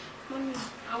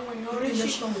 àwọn èèyàn rẹ̀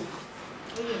ṣì kù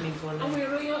àwọn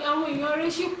èèyàn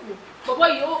rẹ̀ ṣì kù bọ̀bọ̀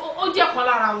yìí ó jẹ́ kan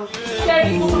lára wọn.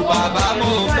 bàbá mo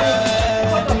fẹ́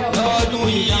lọ́dún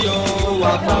yìí ó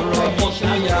wà fọ̀rọ̀ mi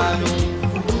ṣàyànú.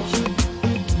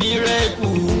 mírèkù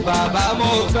bàbá mo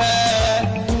fẹ́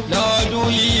lọ́dún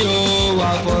yìí ó wà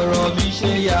fọ̀rọ̀ mi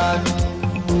ṣàyànú.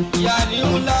 ìyanu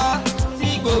ńlá tí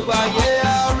gbogbo ayé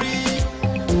á rí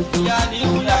ìyanu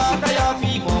ńlá táyà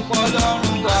fi mọ̀ pọ̀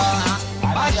lọ́rùn wa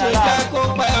má ṣe jẹ́ kó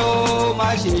pẹ́ o má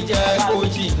ṣe jẹ́ kó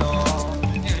jìnnà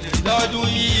lọ́dún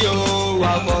yìí o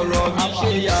wà fọ̀rọ̀ mi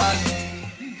ṣàyànú.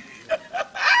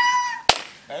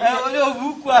 ẹ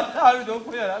olóòwú kú aláàrú tó ń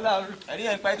pè é aláàrú. ẹ̀rí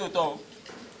ẹ̀ ń pa ètò tọ̀ o.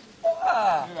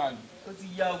 ó ti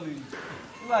yá wèrè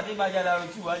nígbà tí bá yára ru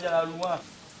tí wàá yára ru wá.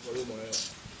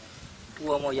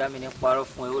 wọ́n ọmọ ìyá mi ní parọ́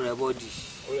fún ẹ ó rẹ bọ́ọ̀dì.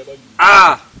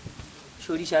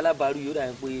 ṣoríṣi alábàárù yóò dà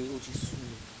ní pé ó ti sú mi.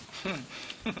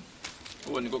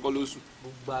 ó wọ ní kọ́kọ́ ló sùn.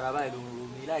 gbogbo ara báyìí ló ń ro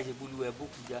mi láì ṣe bólú ẹ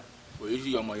bókù já. òye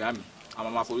sí ọmọ ìyá mi àwọn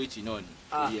ọmọ àforítì náà ni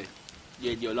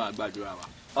díẹ̀ díẹ̀ Ọlọ́run àgbàdúrà wa.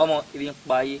 ọmọ ibi ń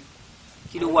pa ayé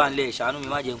kí ló wà nílẹ̀ ìṣàánú mi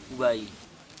má jẹ́ ń kú báyìí.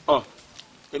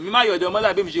 èmi má yọ̀dọ̀ ọmọ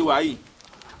láì bí mi ṣe wà yìí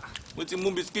mo ti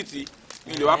mú bisikíìtì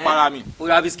mi lè wá para mi. ó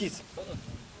ra bisikíìtì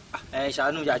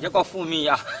ìṣàánú àjẹkọ̀ fún mi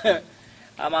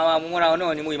a máa mú múra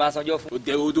náà ni mo ì máa sanjọ́ fún.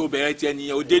 òde odò bẹ̀rẹ̀ tiẹ̀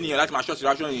nìyẹn òde nìyẹn láti máa ṣọ́ọ̀ṣì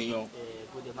ráṣọ́ èèyàn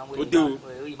òde o.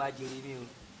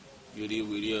 wèrè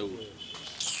wèrè ẹ o.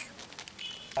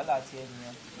 wàhálà tiẹ̀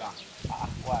nìyẹn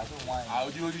wà á tó wọn àyè.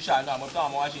 ojú ojú ṣàánú àmọ́ tó àwọn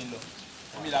ọmọ wa ṣe ń lọ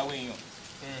níbi làwọn èèyàn.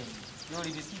 yóò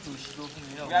rí bisikíìtì òṣì tó fún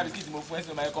mi náà. bí bisikíìtì mo fún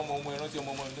ẹsẹ̀ máa kọ́ ọmọ ọmọ ìrántí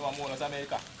ọmọ ọmọ ní wọn mú wọn lọ sí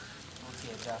Amẹ́ríkà. ó ti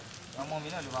ẹ̀ dá ọmọ mi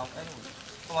náà ló máa ẹnu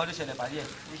kó wọn ló ṣẹlẹ̀ pàdé ẹ̀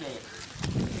ló ṣẹlẹ̀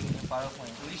ní parọ́ fún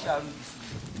ẹ̀ oríṣi àrùn ìbísí.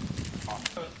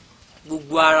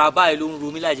 gbogbo ara báyìí ló ń ro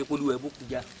mí láì ṣe pé olúwẹ̀ bókù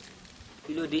já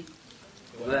kí ló dé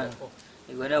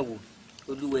ìwọ náà wò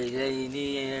olúwẹ̀ lẹ́yìn ní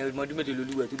ọmọdún mẹ́tò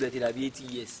lolúwẹ̀ tó lọ ti dàbí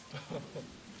 80 years.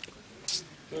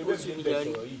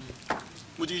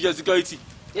 mo ti ṣiṣẹ́ security.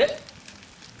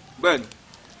 bẹ́ẹ̀ni.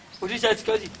 o ti ṣiṣẹ́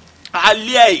security.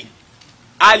 alẹ́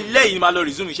yìí ni màá lọ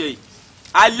resume iṣẹ́ yìí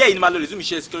alẹ́ yìí ni màá lọ resume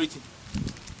iṣẹ́ security.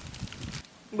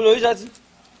 n bolo oríṣà tí.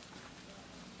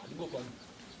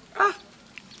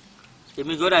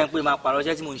 èmi gbọ́dọ̀ yẹn pé máa pàrọ̀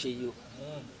iṣẹ́ tí mò ń ṣe yìí o.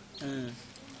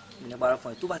 mi ní parọ́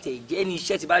fún ẹ tó bá tẹ̀ jẹ́ ní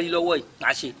iṣẹ́ tí bá rí lọ́wọ́ yìí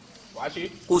máa ṣe.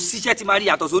 kò sí iṣẹ́ tí máa rí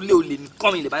yàtọ̀ sólé olè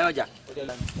nìkan mi lè bá yàn jà.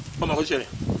 ọmọ kò ṣẹlẹ̀.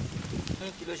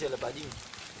 kí ló ṣẹlẹ̀ pàdé mi.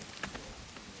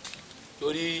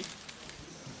 torí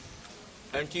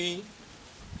ẹni tí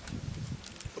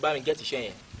ó bá mi gẹ́tì iṣẹ́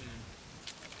yẹn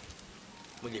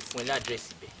mo lè fún ẹ ní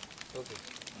àdírẹ́sì bẹ́ẹ̀.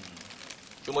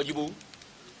 ṣé ọmọ jíbówó.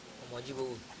 ọmọ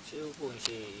jíbówó ṣé kò ń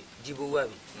ṣe jíbówó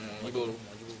àbí. jíbówó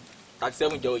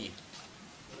 37 jẹ́ oyè.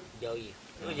 jẹ́ oyè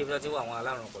ló ń jẹ́ bí wọ́n ti ń wọ àwọn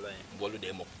alárùn ọpọlọ yẹn. wọ́n ló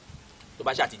dẹ̀ mọ̀ tó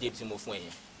bá ṣàtijọ́ tí mo fún ẹ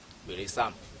yẹn bèrè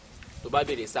Sam tó bá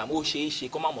bèrè Sam ó ṣeé ṣe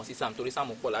kó má mọ̀ sí Sam torí Sam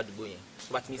pọ̀ ládùúgbò yẹn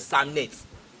tó bá ti ní Samnet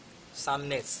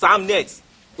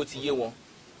ó ti yé wọn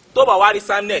tó bá wá rí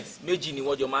Samnet méjì ni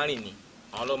wọ́n jọ máa ń rìn ní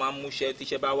àwọn ló máa ń múṣẹ́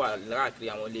tíṣẹ́ bá wà láàkiri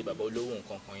àwọn ilé bàbá olówó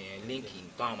nǹkan kan yẹn líǹkì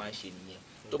tó àwọn máa ń ṣe nìyẹn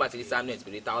tó bá ti rí samnet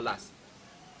pèrè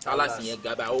taulas yẹn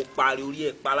gaba ó parí orí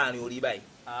ẹ̀ pa láàrin orí báyìí.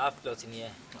 half plot ni ẹ.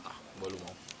 bọ́ọ̀lù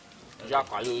mọ́ ẹ ṣe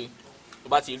àkàlẹ́ tó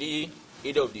bá ti rí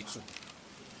either of the two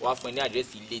wàá fún ẹ ní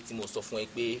àdírẹ́sì ilé tí mo sọ fún ẹ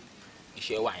pé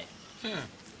iṣẹ́ wà yẹn.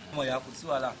 ọmọ ìyá kò sí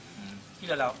wàhálà kí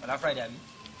lọ́la ọ̀la friday àbí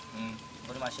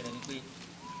nǹkan tó máa ṣẹlẹ̀ ni pé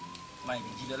máa ń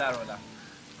jí lọ́la rọ̀la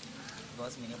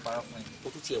bọ́sì mi ní parọ́ fún ẹ. ó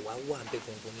tún tiẹ̀ wá wà bẹ́ẹ̀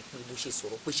gbọ̀ngàn ni pé bó ṣe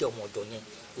sọ̀rọ̀ pé ṣé ọmọ ọ̀dọ́ yẹn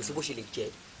kò sí bó ṣe lè jẹ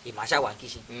ìmáṣá wà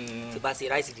kíṣe tí bá ṣe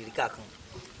ráìsì dìríkà kan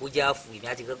bó jẹ́ àfù èmi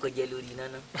àti kọ́kọ́ jẹ́ lórí iná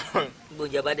náà gbogbo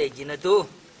oúnjẹ bá dẹ̀ jiná tó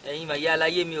ẹ̀yin màá yá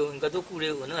aláyé mi o nǹkan tó kù rè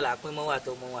òun náà là á pín mọ́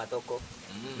àtọmọ àtọkọ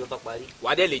ló bá parí.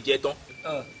 wàá dẹ̀ lè jẹ tán.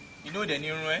 inú òde ní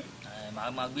irun ẹ. màá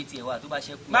máa gbé tiẹ̀ wá tó bá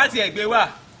ṣẹ́kù. má tiẹ̀ gbé wá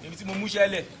ibi tí mo mú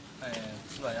ṣẹlẹ̀.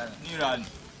 níranù.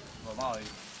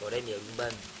 ọ̀rẹ́ mi ẹ̀rù bá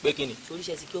mi. pé kí ni.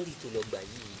 soríṣẹ́ security tó lọ gbà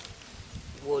yìí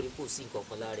wọ́n rí kò sí nǹkan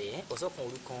kan lára ẹ̀ ọ̀sọ́kan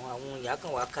òru kan àwọn ìyá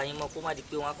kan wàá ká yín mọ́ kó má di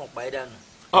pé wọ́n á kàn pa ẹ́ dànù.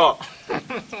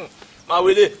 máa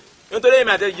wele nítorí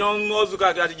èmi àtẹjọ́ ń ọ́sùn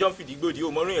káàkiri àtijọ́ ń fìdí gbòdì ò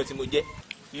mọ́rún èèyàn tí mo jẹ́.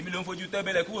 èmi ló ń fojú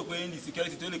tẹ́bẹ̀lẹ̀ kúrò pé ní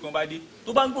security tó lè kan bá dé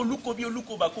tó bá ń gbó olúkọ bí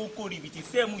olúkọ bá kó kórè ibi tí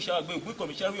sẹ́ẹ̀mù ṣàgbé ògbé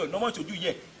kọ̀míṣẹ́rì ọ̀nàmọ̀ ìṣojú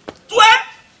yẹ tó ẹ́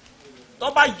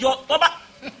tó bá yọ tó bá.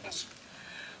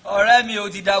 ọ̀rẹ́ mi ò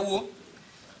ti dáwó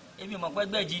èmi mọ̀ pé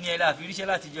gbẹ̀jì ni ẹ là fi ríṣẹ́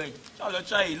látijọ́ yìí. ṣáà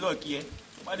tíráyì lọ́ọ̀kì ẹ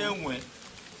tó bá dé ń wọ̀ ẹ́.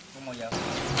 ọmọ ìyá.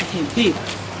 babe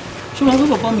ṣé wọn gbé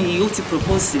bàbá mi ó ti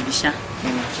propose síbi ṣá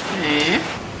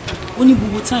ó ní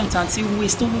gbogbo time tá ti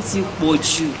waste owó ti pọ̀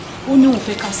jù ó ní òun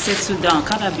fẹ́ ká settle down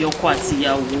ká dàbí ọkọ àti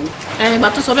ìyàwó. ìgbà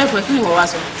tó sọ bẹ́ẹ̀ fún ẹ kí ni ìwọ wá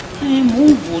sọ. mo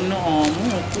ń wò náà mo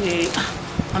ń pé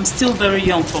I'm still very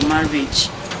young for marriage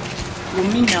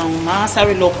omi ni àwọn máa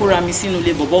sáré lọ kóra mi sínú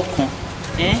ilé bọ̀bọ̀ kan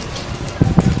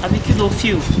àbí kí ló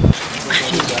feel.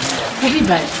 mo bí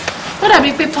báyìí ó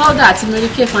dàbí pé powder àti Mary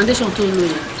Kay foundation tó ń lò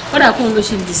yẹn ó dà kó ń lo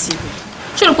ṣe ń di sí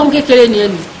i ṣé olùkọ́ kékeré ni ẹ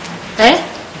nì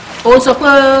ó sọ pé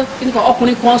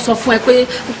ọkùnrin kan sọ fún ẹ pé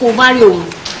kò má rí òun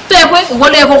tó yẹ pé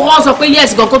ìwọlé ẹ̀kọ́ kan sọ pé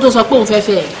yes gan kó tó sọ pé òun fẹ́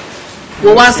fẹ́ ẹ̀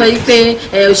wò wá sọ yìí pé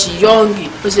o sì yọ̀ǹgì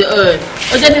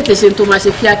ó jẹ́ tètè ṣe tó máa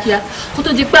ṣe kíákíá kó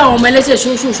tó di pé àwọn ọmọ ẹlẹ́sẹ̀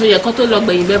ṣoṣooṣo yẹ kó tó lọ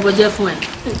gbẹ̀yìn bẹ́ẹ̀ bọ́jẹ́ fún ẹ.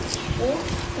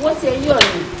 wọ́n ti yọ̀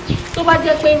ni tó bá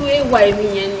jẹ́ pé irú ìwà èmi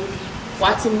yẹn ni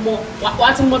wàá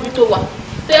ti mọ bí tó wà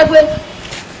tó yẹ pé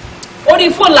orí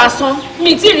fóònù lásán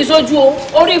mi tí ì rí sójú o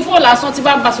orí fóònù lásán ti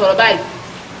bá ń bá sọ̀rọ̀ báyìí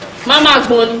má má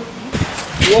gbọ́n ni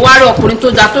ìwọ wá rí ọkùnrin tó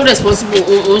dáa tó responsible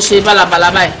ò ń ṣe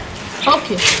bálabàlà báyìí. ok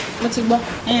mo ti gbọ́.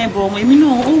 bọ̀ èmi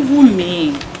náà ó wù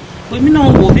mí èmi náà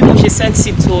wò bí mo ṣe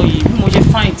sexy tó yìí bí mo ṣe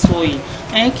fine tó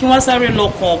yìí kí wọ́n sáré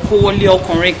lọ́kàn kó wọlé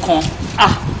ọkùnrin kan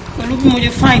pẹ̀lú bí mo ṣe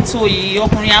fine tó yìí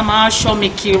ọkùnrin á máa ṣọ́ mi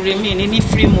kiri mi ní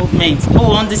free movement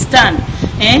oh understand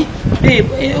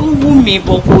babe ó wù mí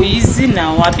bọ̀ kò easy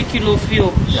now àbí kí ló fi o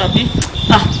àbí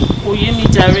kò yé mi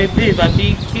jàre babe àbí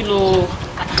kí ló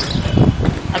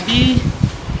àbí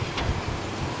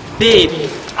babe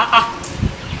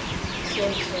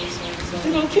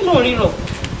kí ló rí rọ.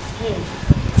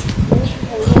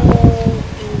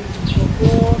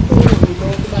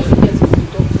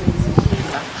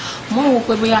 mo rò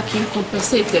pé bóyá kí n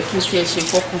compensate ẹ̀ fún sí ẹ ṣe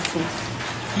kọ́kọ́ fún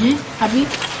àbí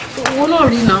owó náà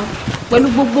rí náà pẹ̀lú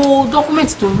gbogbo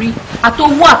dọ́kúmẹ̀ntì tó rí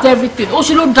àtọwọ́ àti everything ó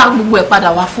ṣe ló dá gbogbo ẹ̀ padà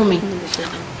wá fún mi.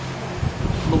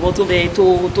 bọ̀bọ̀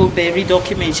tó bẹ rí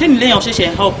document ṣé nílé èèyàn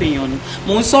ṣẹ̀ṣẹ̀ help èèyàn ni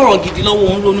mò ń sọ̀rọ̀ gidi lọ́wọ́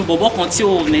òun ronú bọ̀bọ̀ kan tí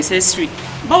ò necessary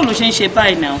báwo ló ṣe ń ṣe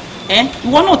báyìí náà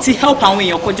ìwọ náà ti help àwọn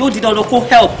èèyàn kọjá ó di dandan kó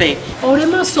help ẹ. ọ̀rẹ́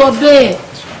má sọ bẹ́ẹ̀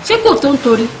ṣé kò tó ń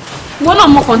torí ìwọ náà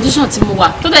mọ condition tí mo wà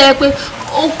tó dẹ̀ yẹ pé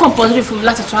ó compulsory fún mi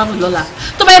láti travel lọ́la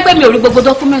tó bá yẹ pé mi ò rí gbogbo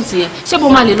document yẹn ṣé mo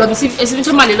máa lè lọ bí sí ẹsìn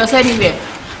tó máa lè lọ sẹ́ni rẹ̀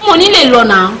mo ní lè lọ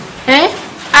náà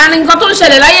àrùn nǹkan tó ń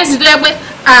ṣẹlẹ̀ láyé sí tó yẹ pé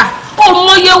ó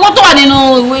mọyé owó tó wà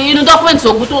nínú dọ́kúmẹ̀ntì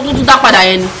ògùn tó tún dá padà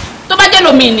yẹn ni tó bá jẹ́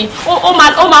lómi ni ó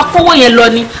máa kówó yẹn lọ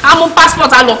ni á mú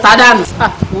passport á lọ tà dànù.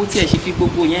 owó tí ẹ ṣe fi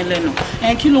gbogbo yẹn lẹ́nu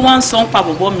kí ló wá ń san pa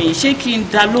bọ̀bọ̀ mi ṣé kí n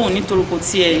dá lóhùn nítorí kò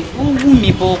tiẹ̀ ó wù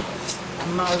mí bọ̀.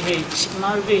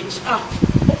 marriage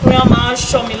ọkùnrin á máa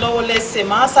ṣọ́ mi lọ́wọ́ lẹ́sẹ̀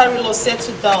máa sáré lọ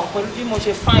settle down pẹ̀lú bí mo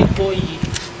ṣe fine bọ́ yìí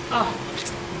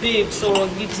babe sọ̀rọ̀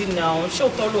gidi náà ṣé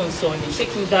òótọ́ ló ń sọ ni ṣé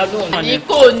kí n dá lóhùn. àní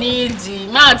kò ní ìdí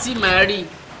máa ti máa rí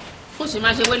kó sì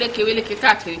máa ṣe wélékè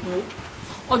káàkiri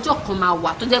ọjọ́ kan máa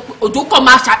wà tó jẹ́ pé òjò kan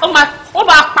ó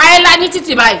máa pa ẹ́ lá ní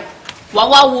títì báyìí wà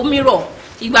wá wo mírọ̀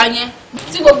ìgbà yẹn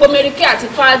tí gbogbo Mary Kay àti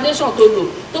foundation tó lò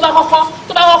tó bá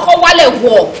kọ́kọ́ wálẹ̀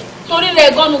wọ̀ torí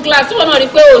rẹ̀ gọ́nu glass tí wọ́n náà rí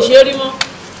pé ò ṣe é rí mọ́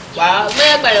wà á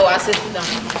bẹ́ẹ̀ gbàrẹ̀ wà á ṣe síta.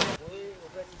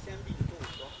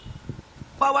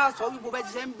 báwa sọ wípé bẹ́ẹ̀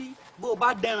ti ṣe ń bí bó o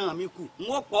bá dẹ̀ràn mi kù n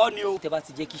ó pọ̀ ni o. tẹ́ bá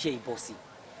ti jẹ́ kíṣẹ́ ìbọ̀ sí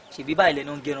ṣèbí báyìí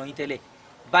lẹ́nu ń gẹran yín tẹ́lẹ̀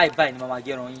báyìí ni màmá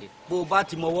gẹran yín. bó o bá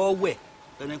ti mọwọ́ wẹ̀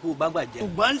ẹni kó o bá gbàjẹ́.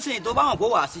 ṣùgbọ́n nísìnyí tó bá wọn kó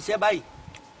wà á ṣiṣẹ́ báyìí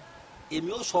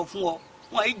èmi ó sọ fún ọ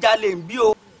wọn yìí jalè ń bí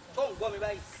o. tó ń gbọ́ mi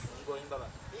báyìí. ń gbọ́ yín bàbá.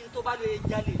 yín tó bá lè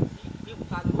jalè bí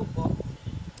ká ló kọ́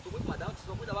tó pé màdàmú ti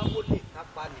sọ pé dábàá wọlé ká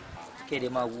pa ni. kẹ́ẹ̀dẹ̀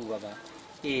máa wú bàbá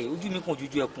ojú mi kàn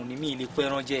jújú ẹkùn ni mi ì lè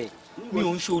pẹ́ràn jẹ́ mi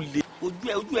ò ń ṣó le.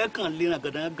 ojú ẹ kàn lè ràn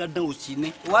gàdán òsì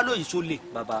ni wà lóyìn ṣó lè.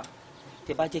 bàbá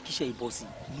tẹ bá jẹ́ kíṣẹ́ ìbọn sí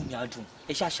inú mi á dùn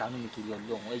ẹ ṣàṣàánú mi torí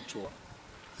Ọlọ́run ẹ jọ.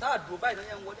 sáà dùn báyìí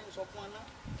lọ́yẹ̀ ń wọlé ń sọ fún ọ náà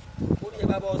orí ẹ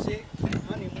bá bọ́ ṣe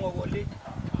wọ́n ní mú ọ wọlé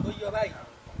tó yọ báyìí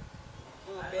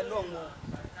wọ́n bẹ lọ́hùn o.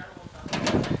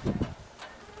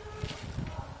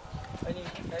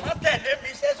 wọ́n tẹ̀lé mi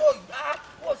ṣe tó gbá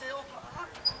wọ́n ṣe ó.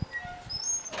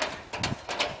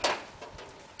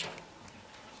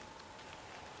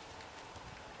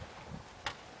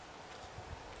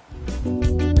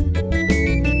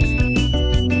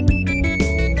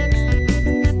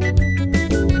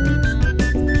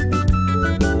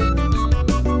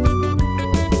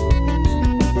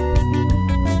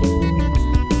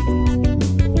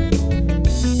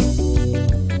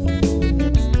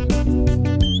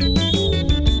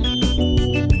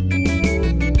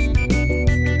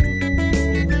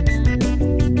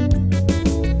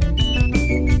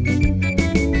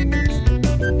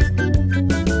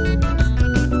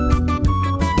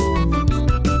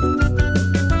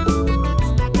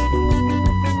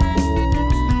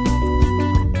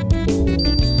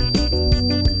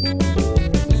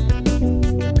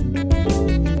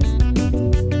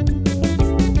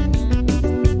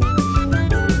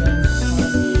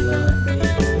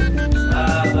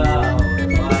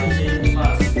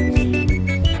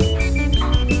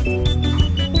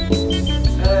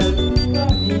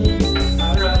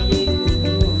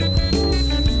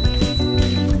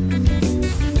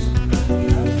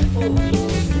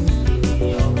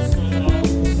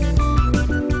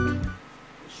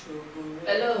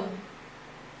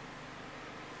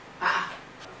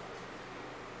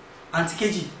 àǹtí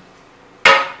kejì.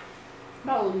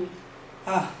 báwo ni.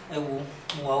 ẹ wo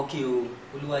mo wà ókè o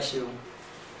olúwa ṣeun.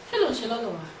 kí ló ń ṣe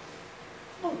lọ́dọ̀ wa.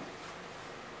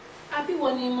 àbí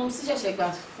wọn ni mo sì ṣẹ̀ṣẹ̀ gbà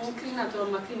fún cleaner tó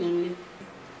ọmọ cleaner nílé.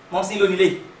 mọ sí lónìí lé.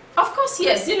 of course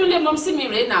yes nínú ilé mọ sí mi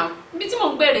rèé náà ibi tí mò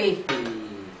ń gbèrè.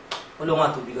 ọlọ́run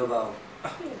àtòbí lọ́ba o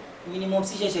èmi ni mo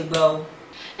sì ṣẹ̀ṣẹ̀ gbà o.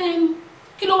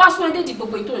 kí ló wá sún ẹ déjì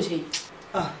gbogbo ètò ìṣe yìí.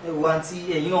 ẹ wo àǹtí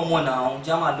ẹ̀yin ọmọ náà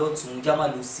jámà lọ́tún jámà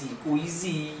lọ́sì kò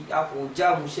easy àpò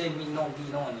jáàmù iṣẹ́ mi náà bí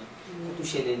náà ni kó tó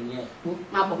ṣẹlẹ̀ nìyẹn.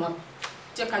 má bọ̀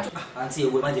jẹ́ ká jókòó. àǹtí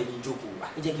ẹ̀wẹ̀ má jẹ́ kí n jókòó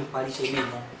ẹ jẹ́ kí n parí iṣẹ́ ilé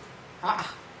náà.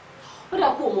 ó dà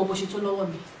pé òun mọ bó ṣe tó lọ́wọ́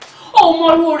mi òun mọ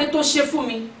orú oore tó ṣe fún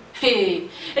mi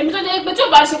èmi tó jẹ́ pé tí ò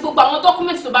bá ṣe gbogbo àwọn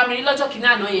dọ́kúmẹ̀ntì tó bá mi rí lọ́jọ́ kìíní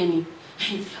àná yẹn ni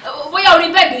bóyá orí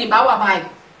bẹ́ẹ̀dì ni ìbá wà báyìí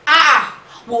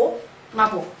wo má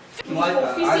bọ̀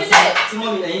fi sílẹ̀. tí mọ́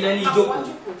mi ẹ̀yin lẹ́ni ìjókòó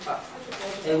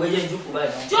ẹ̀wẹ̀ jẹ́ ìjókòó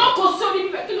báyìí náà. jókòó sórí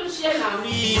bíbẹ̀ kí ló ń ṣe é náà.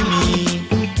 rí mi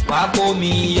wá kó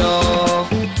mi yọ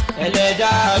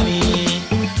ẹlẹ́dàá mi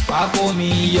wá kó mi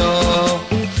yọ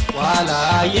wàhálà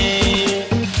ayé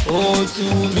ó sú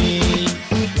mi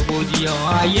rògbòdìyàn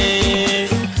ayé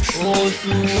ó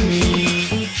sú mi.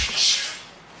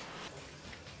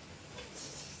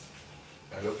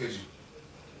 Hello Kejì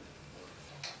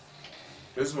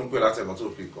lóṣù mo ń pè láti ẹ̀kan tó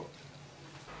fi kọ.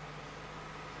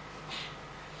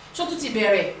 ṣó tún ti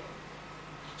bẹ̀rẹ̀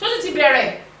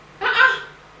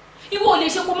ìwọ ò lè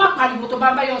ṣe kó má pariwo tó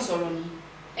bá báyọ̀ sọ̀rọ̀ ni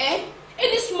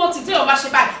any small thing tí yóò bá ṣe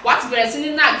báyìí wàá ti bẹ̀rẹ̀ sí ní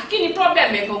náà kí ni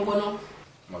problem ẹ̀ gangan náà.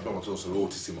 màá bá wọn tó sọ̀rọ̀ owó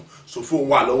títí mọ́ so fóun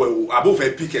wà lọ́wọ́ ẹ̀ o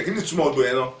àbófẹ́ píkẹ́ kí ni túmọ̀ ọdún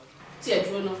yẹn náà. tí ẹ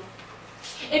dúró náà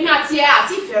èmi àti ẹ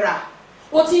àti ìfẹ́ra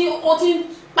o ti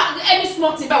any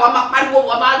small thing báyìí wàá máa pariwo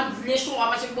wàá máa lè sún wàá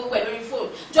máa ṣe gbogbo ẹ̀ lórí fóònù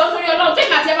jọ torí Ọlọ́run tí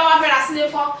èmi àti ẹ bá wá fẹ́ra sílé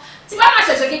kọ́ tí bá máa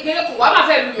ṣẹ̀ṣẹ̀ kékeré kù wàá máa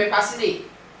fẹ́ lu mi pa sílé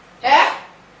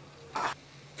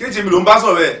Kejì mi ló ń bá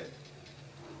sọ̀rọ̀ ẹ̀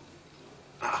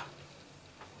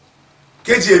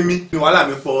Kejì èmi ni wàhálà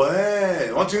mi pọ̀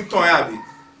wọ́n ti ń tàn ẹ́ àbí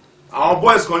àwọn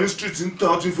boys kan ní street ń tàn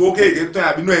wọ́n ti ń fowó kéèké tàn ẹ́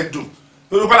àbí inú ẹ̀ dùn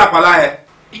lórí pálapàla ẹ̀.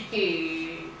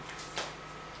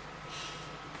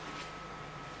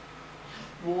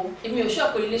 wo èmi ò sure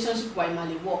pé relationship wa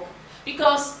ìmàlè work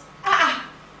because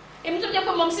èmi tó jẹ́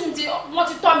pé mọ́mísí mi wọ́n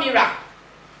ti tọ́ mi rà.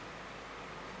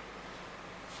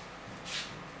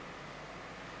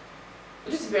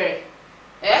 ojú ti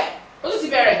bẹ̀rẹ̀ ojú ti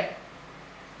bẹ̀rẹ̀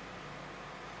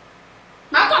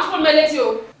máa kọ́ fún mi létí o.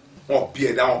 wọn bí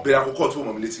ẹ̀dá wọn bẹ̀rẹ̀ àkókò tó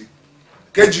mọ̀ mi létí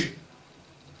Kejì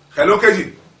hello Kejì.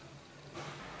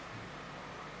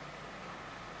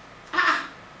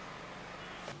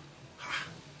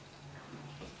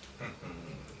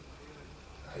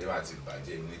 ayé wa ti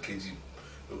bàjẹ́ mi ní Kejì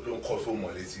ló ń kọ́ fún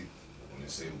mọ̀ létí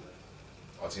oníṣègùn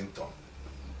wọ́n ti ń tàn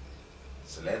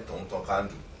sílẹ̀ ń tàn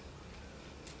kándù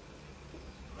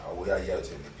àwọn yáyá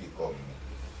ọ̀tẹ̀ ní píkọ́ mi.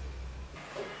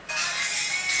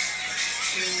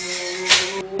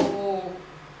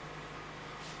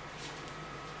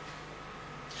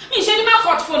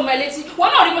 fóònù ẹ létí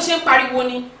wọn náà rí bó ṣe ń pariwo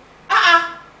ni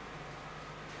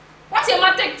wọ́n ti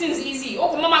máa take things easy ó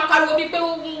kò máa pariwo bíi pé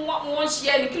wọ́n ṣe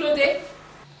ẹni kí ló dé.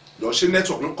 lọ ṣe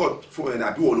network ló kọ fún ẹ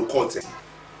àbí wọ́n ló kọ tẹ.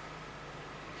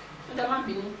 ó dá má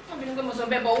bínú pé mo sọ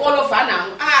bẹ́ẹ̀ bọ̀ wọ́n ló fà á náà.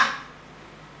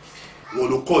 wọ́n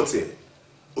ló kọ tẹ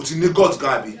o ti ní gut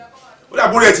gan àbí ó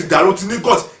dàbí orí ẹ ti dàrú o ti ní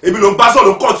gut èmi ló ń bá sọ̀rọ̀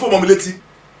ló kọ fún ọmọ mi létí.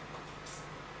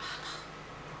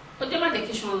 ó jẹ́ má jẹ́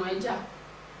kí sọ̀rọ̀ ẹ jà.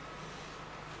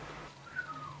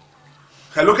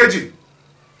 hello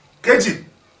Kejì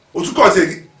o tún kọ tẹ.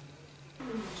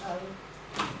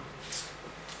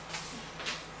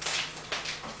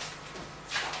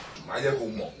 máa yẹ kó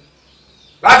mọ̀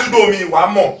ládùúgbò mi wàá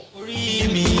mọ̀. orí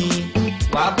mi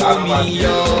wàá kó mi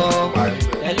yọ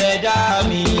ẹlẹ́dàá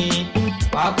mi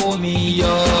wàá kó mi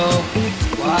yọ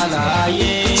wàhálà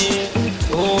ayé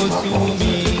ó sú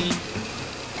mi.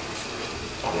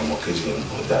 àwọn ọmọ Kejì yẹn ń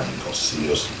bọ̀ dá mi kan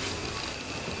seriously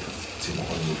tí mo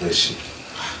kọ́ ni mo fẹ́ ṣe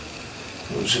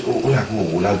ó yà kó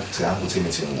wò láti àpò tí mi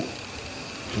ti ń wò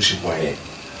tó ṣe pọ̀ yẹn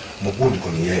mo kó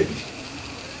nìkan níyà ẹ̀bí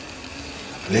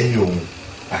lẹ́yìn òun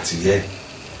àti yẹ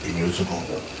èmi ló tún kàn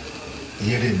wọ́n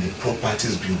ìyẹn lè ní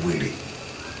properties bí wèrè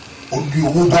ó ní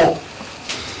owó gan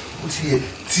ó ti yẹ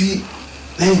tí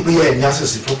lẹ́yìn pé yẹ ẹ̀ ní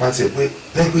access to property ẹ̀ pé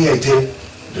lẹ́yìn pé yẹ ẹ̀ jẹ́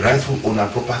the rightful owner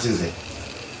properties ẹ̀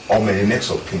ọmọ ẹ̀ next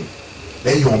of kin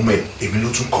lẹ́yìn ọmọ ẹ̀ èmi ló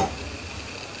tún kàn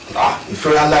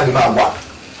ìfẹ́ ńlá ni máa wà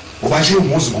bó bá ṣe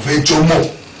mú òsì kò fẹ́ jọ mọ́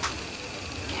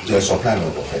jẹ́ supply mi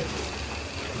ọ̀pọ̀ fẹ́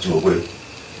tí o pé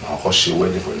màá kọ́ ṣe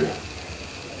wedding pẹ̀lú ẹ̀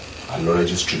àlọ́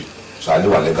registry so alẹ́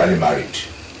wà legally married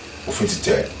òfin ti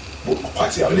tẹ ọkọ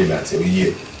àti àwọn ilé àti oyè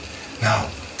ẹ̀ now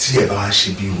tí ẹ bá wá ṣe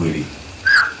bí wèrè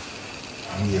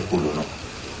àwọn yẹ kó lọ́nà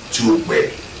tí ó pẹ́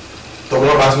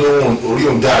tọ́gbọ́n bá tún orí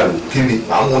òun dàrú kí ni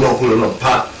àwọn náà kó lọ́nà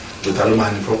pa jọta ló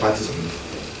máa ní properties ọ̀hún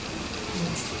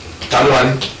ta ló wà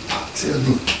ní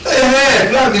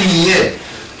láàbí nìyẹn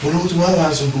olówó tí wọ́n wá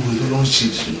sọ gbogbo ètò ló ń ṣe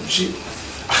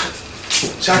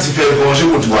ṣáà ti fẹ́ gan ṣé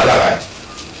kò ti wà lára ẹ̀.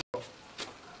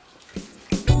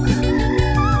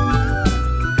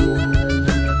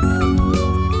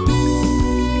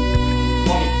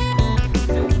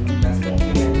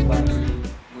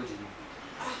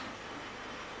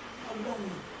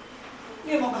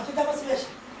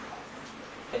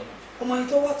 ọmọ yìí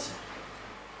tó wọ́ọ̀tì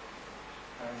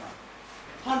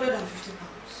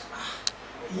 £150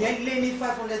 ìyẹn lé ní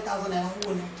 500,000 naira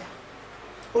owó nàìjà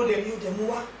ó lè rí oúnjẹ mú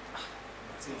wá.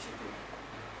 tí o ṣe tó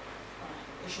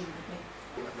o ṣe olùdókè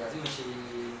ìgbà tí o ṣe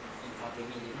nǹkan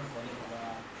tèmi lè mú nǹkan nínú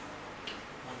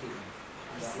wọn tèmi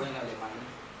ìyàwó iná lè máa ní.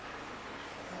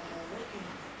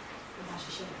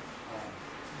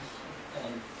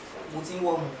 mo ti ń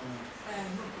wọ́ mu.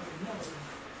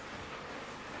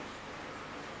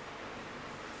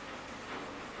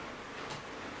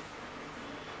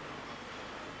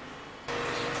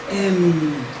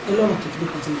 ọlọ́run kékeré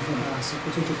kan tí mo fẹ́ bá wa sọ kó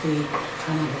tó di pé a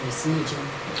máa bẹ̀rẹ̀ sí ní jẹun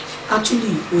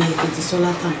actually ó yẹ kí n ti sọ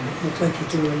látàrí mo pẹ́ kí n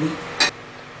tó wọlé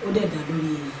ó dẹ̀ dá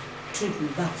lórí trip mi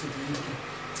back to the UK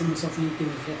tí mo sọ fún yín pé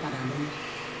mo fẹ́ padà lọ́wọ́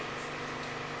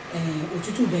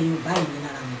òtútù bẹ̀yìn ò báyìí ní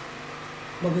lára mi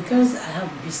but because I have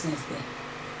business there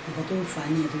nǹkan tó fà á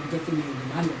ní ẹ̀dùn jẹ́ kí mi ò lè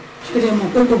má lọ. ṣé ẹ mọ̀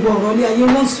pé gbogbo ọ̀rọ̀ ilé ayé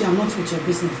once you are not with your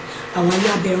business àwọn ayé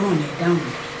abẹ́ ràn ẹ̀ dáhùn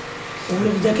òun ló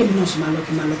fi jẹ́ kí mi náà ṣe máa lọ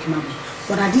kí máa lọ kí máa bọ̀.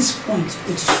 But at this point,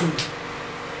 ó ti sú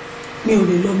mi ò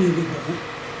lè lọ mi ò lè bọ̀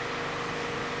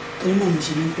torí náà mo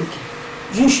ṣe ní pòkè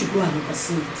you should go and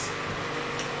oversee it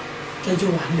kẹjọ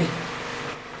wà ń bẹ̀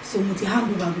so mo ti hand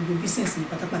over gbogbo business mi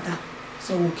pátápátá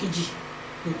sọ̀wọ́ Kejì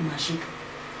pé kò máa ṣe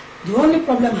the only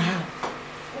problem I have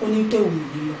ó ní pé òun ò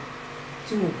ní lọ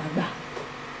tí wò bá gbà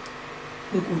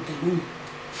pé kò tẹ̀ lóhùn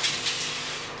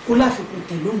kó láfikún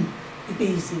tẹ̀ lóhùn pé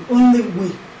is the only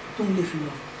way tó ń lè fi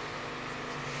lọ.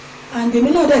 And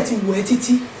èmi náà dẹ̀ ti wò ẹ́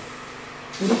títí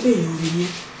orí pé èèyàn rí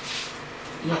yẹn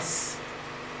yes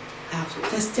I have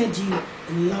tested you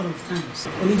a lot of times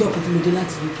oníjọ́ kan tí mo dé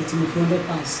láti UK tí mo fi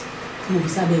 £100 tí mo fi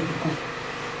sábẹ́ ẹ̀kọ́ kan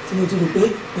tí mo ti rò pé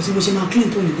kò sí bó ṣe máa clean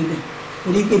tó ní débẹ̀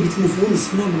orí pé ibi tí mo fi omi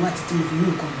sí náà ló wà títí mo fi mú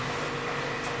nǹkan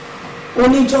mi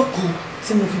oníjọ́ kan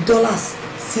tí mo fi dollars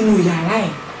sínú yàrá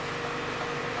ẹ̀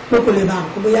pé kò lè bá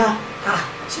àkókò bóyá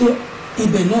ṣé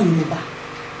ibẹ̀ náà ni mo bá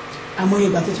àmọ́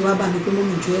ìgbà tó ti wá bá mi pé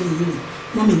mọ́mí ju ẹ̀rì yìí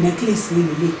mọ́mí necklace ní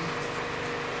ìlú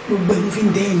gbogbo ẹ̀ mo fi ń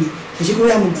dẹ́ ẹ̀mí kì í ṣe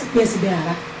kóyà mo gbà pé ẹ̀sìn bẹ́ẹ̀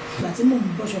rárá ìgbà tí mo mú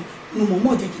bọ́ṣọ mo mọ̀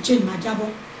mọ́ jẹ́ kí chain máa jábọ́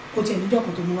kó tiẹ̀ níjọ́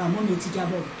kan tó mo ra mọ́mí ti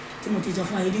jábọ̀ tí mo ti sọ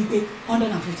fún ayé rí pé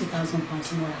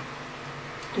 £150,000 mo ra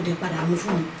tó dẹ̀ padà mú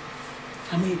fún mi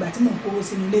àmọ́ ìgbà tí mo kówó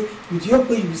sínú ilé with your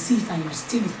pay you see it and you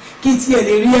steal it kí tiẹ̀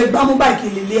lè rí ẹgbàá mú báyìí kí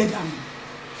lè lé ẹ̀dá mi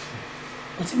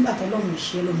ọtí nígbà tó lọ́mọ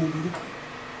ìṣẹ́ lọ́mọ burúkú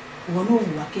ìwọ náà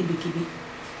wù wá kébékébé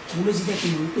òun ló ti jẹ́ kí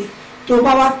n mọ̀ wípé tó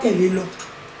bá wá tẹ̀lé lọ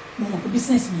mo mọ̀ pé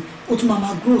business mi ó tún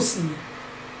máa grow sí mi.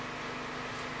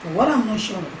 But what I'm not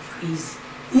sure of is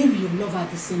if you love her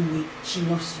the same way she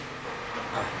loves you.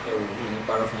 Ẹ wò mí ní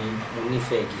parọ́ fún yín, mo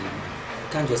nífẹ̀ẹ́ gidi. I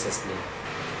can't just explain.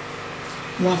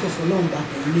 Mo wá fẹ́ fọlọ́run bá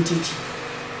bẹ̀rẹ̀ méjèèjì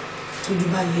tójú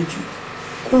bá yẹ jù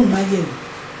kóun má yẹ̀ wò.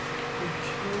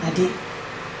 Adé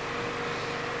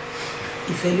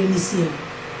ìfẹ́ ló ní sí ẹ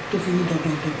tó fi ní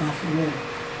dandan àfiwọ́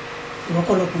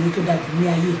ìwọ́kọ̀lọkùnrin tó dàbí ní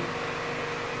ayé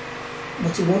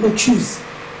but ìwọ ló choose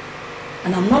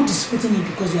and I'm not disputing it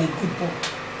because you are a good boy.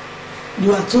 You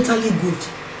are totally good.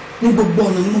 Ní gbogbo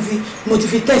ọ̀nà ni mo ti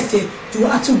fi test ẹ, you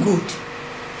are too good.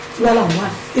 Tí wàá làwọn wá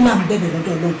nínú àmì bẹ́ẹ̀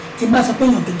lọ́dọ̀ Ọlọ́run tí bá sọ pé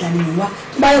èèyàn gíga ni mo wá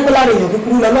tó bá yẹ kó lára èèyàn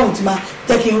kúkúrú lọ́lọ́run ti máa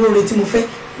jẹ́ kí n róore tí mo fẹ́.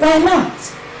 Why not?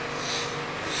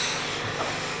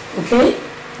 Okay?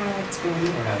 Alright,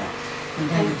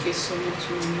 thank you so much,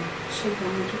 Mama. Ṣé mo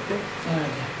dúpẹ́?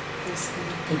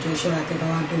 Ẹjọ́ ìṣọ́ra tẹ bá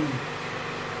wá dọ̀wọ́.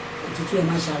 Òtútù ẹ̀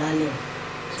máa ṣàrálẹ̀ ọ̀.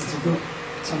 Ṣètìgbọ́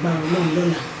agbára Ọlọ́run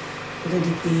lọ́la. Ó tó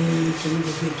di pé kìíní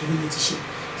gbogbo ètò ni mo ti ṣe.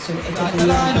 So ẹjọ́ pé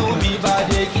Àtàlánú mi bá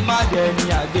dé kí má jẹ ní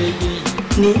àgbègbè,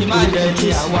 kí má jẹ ní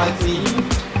àwátì,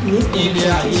 ilé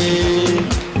ayé,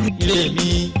 ilé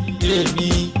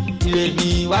mi,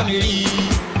 wá mi rí,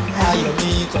 ayọ̀ mi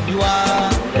tọ̀ mí wá,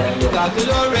 ìgbà tó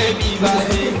lóore mi bá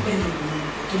dé.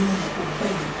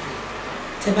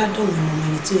 Tẹ bá dọ̀wọ́ ọmọ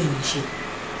ẹni tí ẹ̀yìn ṣe.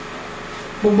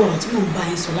 Gbogbo ọ̀rọ̀ tí mò ń bá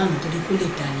yín sọ lánàá tó dé kó lè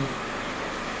dá ni.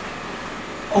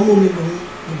 Ọmọ mi lòun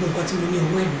gbogbo nǹkan tí mo ní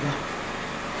ọwọ́ ẹ̀lú wa.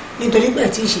 Nítorí pé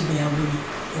àti ìṣègbéyàwó ni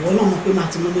ìwọ náà mọ̀ pé màá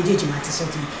ti mọ méjèèjì màá ti sọ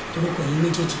ti torúkọ ẹ̀yìn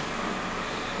méjèèjì.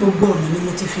 Gbogbo ọ̀nà ni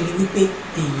mo ti fi rí wípé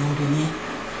èèyàn ò rè ní ẹ.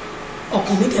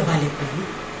 Ọkàn mi dẹ̀ balẹ̀ pẹ̀lú.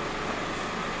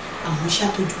 Àmọ́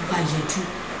ṣàtọ́jú bá yẹjú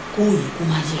kóhùn yìí kó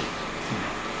má yẹ.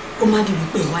 Ó má di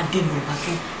wípé ìwà dènà ọba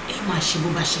tó ẹ máa ṣe bó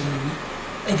bá ṣe wọ̀ ní.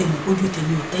 Ẹ̀dẹ̀ mọ̀ kójú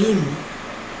tèmi ò tẹ́yìn mú.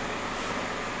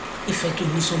 Ìfẹ́ tó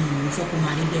ní sọmọ òun fọ́ kó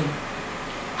máa rí bẹ́ẹ̀.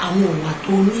 Àwọn ọ̀wà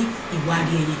tó ní ìwà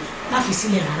rí ẹyẹ má fi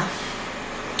sílẹ̀ rárá.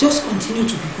 Just continue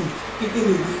to be good. Pípé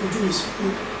mi ò ní fojú mi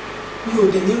sunkún. Mi ò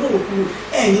dẹ̀ ní rò kúrò.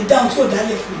 Ẹ ní dáhùn tí ò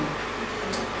dálẹ̀ fún mi.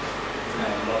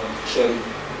 Ṣé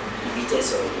ibi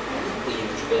tẹ̀sán ó yẹ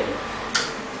jù bẹ́ẹ̀ lọ?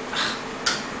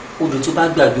 Odò tó bá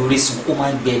gbàgbé orísun ó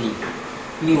máa ń gbẹ ni.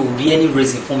 Mi ò rí any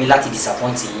reason fún mi láti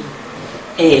disappoint yín.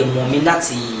 Ẹ mọ̀ mi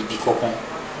láti ibì kankan.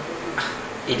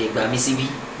 Èdè gbà mí síbí.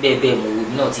 Bẹ́ẹ̀ mo wo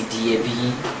náà ti di ẹbí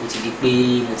yín. Ó ti di pé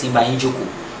mo ti ń bá yín jókòó.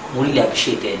 Mo really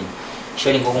appreciate ẹ ni. Ṣé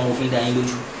ní kankan mo fi ń dá yín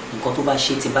lójú? Nǹkan tó bá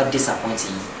ṣe tí bá disappoint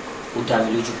yín. Ó dá mi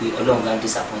lójú pé Ọlọ́run á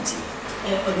disappoint yín.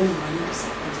 Ọlọ́run wà ní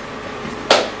disappoint.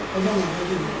 Ọlọ́run wà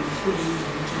ní kó lè yín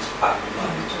ìlú jíjì. Wà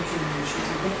ní tọ́jú ìlú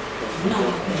ìṣòro bẹ́ẹ̀. Òun náà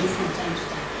wà pẹ̀lú from time to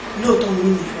time. Lóòótọ́ mo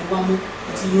ní ìfẹ́ wá mú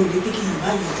àti yóò lé pé kí Yorùbá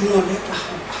yọjú náà lẹ́kọ̀ọ́.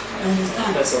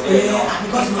 Understand?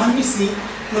 Because màá ń bì sí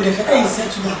mo dẹ̀ fẹ́ kẹ́yìn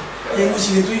settle down. Mo sì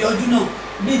lè tó yọjú náà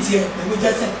bí tiẹ̀ pẹ̀lú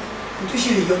jẹ́sẹ̀ mo tún sì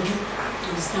lè yọjú.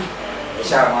 Understand? Ẹ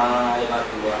ṣáà máa ẹ máa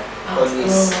pè wá.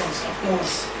 Of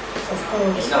course.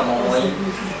 Ẹ̀yin náà mọ ọmọ yín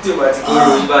tí o bá ti kí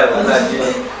lóyún báyìí wọ́n láti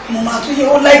ẹ̀. Mo máa tún yẹ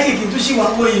ó láìkì kí n tún ṣì wá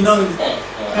wó yìí náà ni.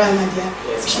 Rànàdíà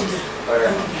ṣèjà.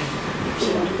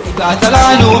 Ìgbà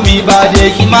àtàlánú mi bá dé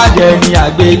kí má jẹ ní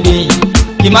àgbègbè,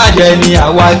 kí má jẹ ní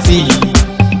àwátì,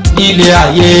 nílé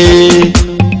ayé,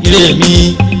 ilé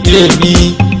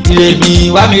mi,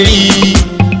 wá mi rí,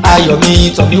 ayọ̀ mi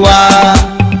tọ̀ mí wá,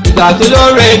 ìgbà tó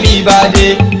lóore mi bá dé,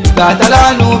 ìgbà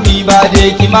àtàlánú mi bá dé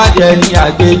kí má jẹ ní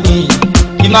àgbègbè,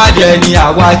 kí má jẹ ní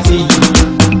àwátì,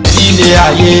 nílé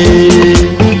ayé,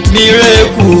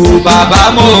 mírèkù bàbá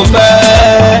mo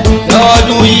fẹ́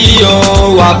lọ́dún yìí ó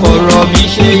wà fọ̀rọ̀ mi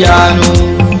ṣe yanu.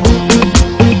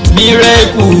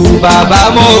 Mírèkù bàbá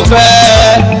mo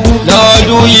fẹ́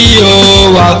lọ́dún yìí ó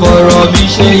wà fọ̀rọ̀ mi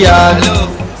ṣe yanu.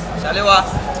 Ṣàléwá.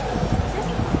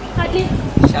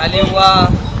 Ṣàléwá.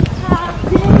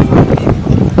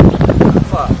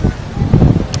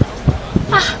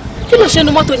 Kí ló ṣe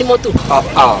nu mọ́tò ní mọ́tò? Ó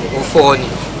fọ́ ọ ni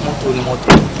mọ́tò ní mọ́tò.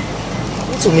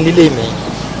 Mọ́tò mi nílé mi.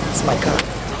 It's my car.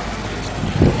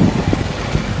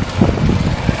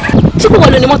 Ṣé kò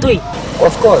wọ́n lo ní mọ́tò yìí?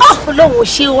 Of course. Ọlọ́run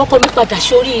ṣé ọkọ mi padà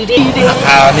sóríire.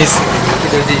 Nísìnyí kí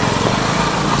ló dé?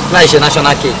 Láì ṣe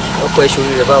national cake, ọkọ ẹ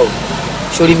ṣorí rẹ báwo?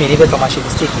 Ṣorí mi níbẹ̀ ká máa ṣe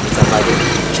mistake ní ìtàpàdé.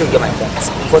 Ṣé o get my point?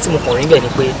 Nǹkan tí mo kàn rí bẹ́ẹ̀ ni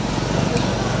pé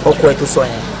ọkọ ẹ tó sọ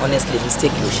yẹn honestly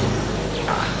mistake ló ṣe.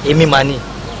 Èmi máa ní.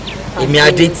 Èmi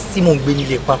adé tí mò ń gbé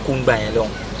nílé pákó ń gbà yẹn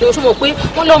lọ́hùn. Èmi fún mọ̀ pé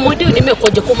wọ́n lọ́mọdé ò ní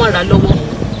mẹ́kọ̀ọ́ jẹ kó má ra lọ́wọ́.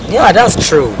 Yeah, that's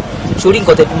true. Ṣorí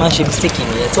nǹkan tẹ́ fi máa ń ṣe mistake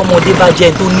nìyẹn tí ọmọdé bá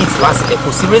jẹ́ tó ní ìfúrásì tẹ kò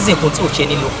sí reason kan tí ò ṣe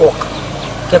nílò fork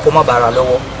kẹ́kọ̀ọ́ má bàa ra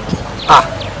lọ́wọ́.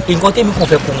 Nǹkan tẹ́mi kàn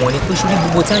fẹ́ kó mọ̀ ni pé ṣorí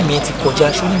gbogbo táìmì yẹn ti kọjá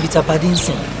ṣorí ibi tá a bá dé ń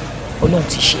sìn Ọlọ́run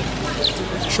ti ṣe.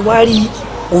 Ṣùwárí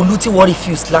olú tí wọ́n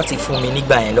refuse láti fún mi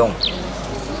nígbà yẹn lọ́hùn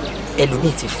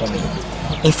ẹlòmíì ti fún mi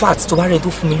in fact tó bá rẹ tó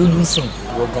fún mi lóyún sìn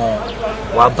wọ́n gan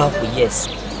wàá bá pé yes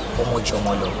ọmọ jẹ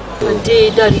ọmọ lọ. Adé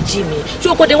dáríjì mi ṣé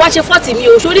o kò dé wá ṣe fọ́ọ̀tì mi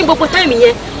o sórí gbogbo táìmì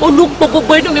yẹn olùpọ̀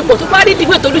gbogbo inú mi pọ̀ tó bá rí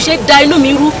dìgbò tó ló ṣe da inú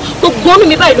mi rú gbogbo inú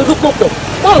mi báyìí lólùpọ̀ pọ̀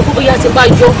wọ́n rò pé bóyá ti bá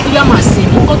yọ bóyá màá sìn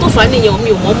mí nǹkan tó fà á nìyẹn mi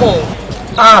ò mọ̀ mọ̀ o.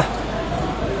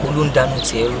 olóńdánù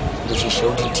tiẹ̀ rú ló ṣe ṣe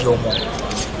odidi ọmọ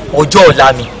ọjọ́ ọ̀la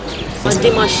mi. Adé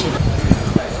má ṣe.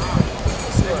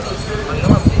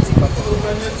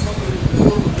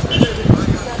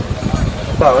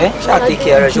 báwẹ́ ṣáà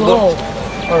tẹ́kẹ̀ ara ṣùgbọ́n.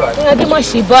 Adé má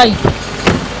ṣe báyìí.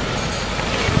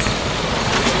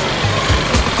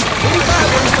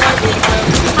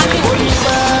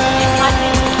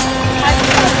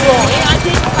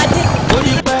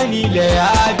 orí pẹ́ nílẹ̀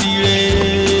àdìrẹ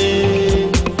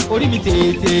orí mi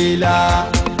tètè la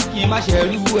kí n má ṣe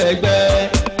rú ẹgbẹ́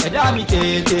ẹ̀dá mi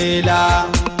tètè la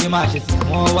kí n má ṣe sì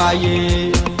wọ́n wáyé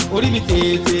orí mi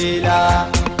tètè la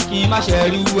kí n má ṣe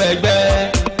rú ẹgbẹ́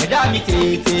ẹ̀dá mi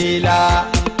tètè la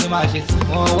kí n má ṣe sì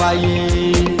wọ́n wáyé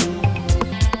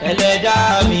ẹlẹ́dá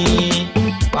mi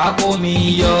wá kó mi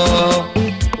yọ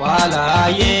wàhálà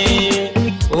ayé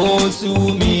ó sú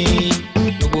mi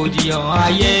rògbòdìyàn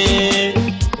ayé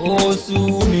ó sú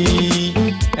mi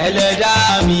ẹlẹ́dá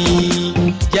mi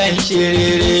jẹ́ n ṣe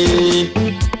rere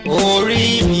orí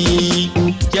mi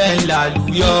jẹ́ n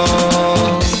làlùyọ.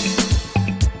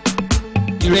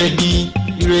 ire mi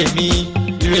ire mi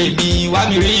ire mi wá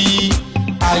mi rí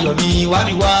ayọ̀ mi wá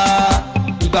mi wá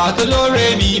ìgbà tó lóore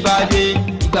mi bá dé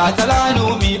ìgbà tálánù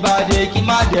mi bá dé kí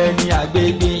má jẹ́ ní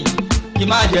àgbègbè kí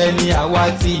má jẹ́ ní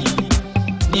àwátì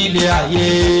nílé ayé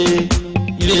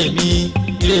ire mi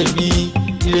ire mi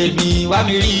ire mi wá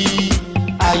mi rí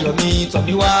ayọ̀ mi tọ̀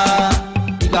mí wá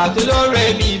ìgbà tó lóore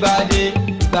mi bá dé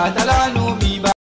ìgbà tálánù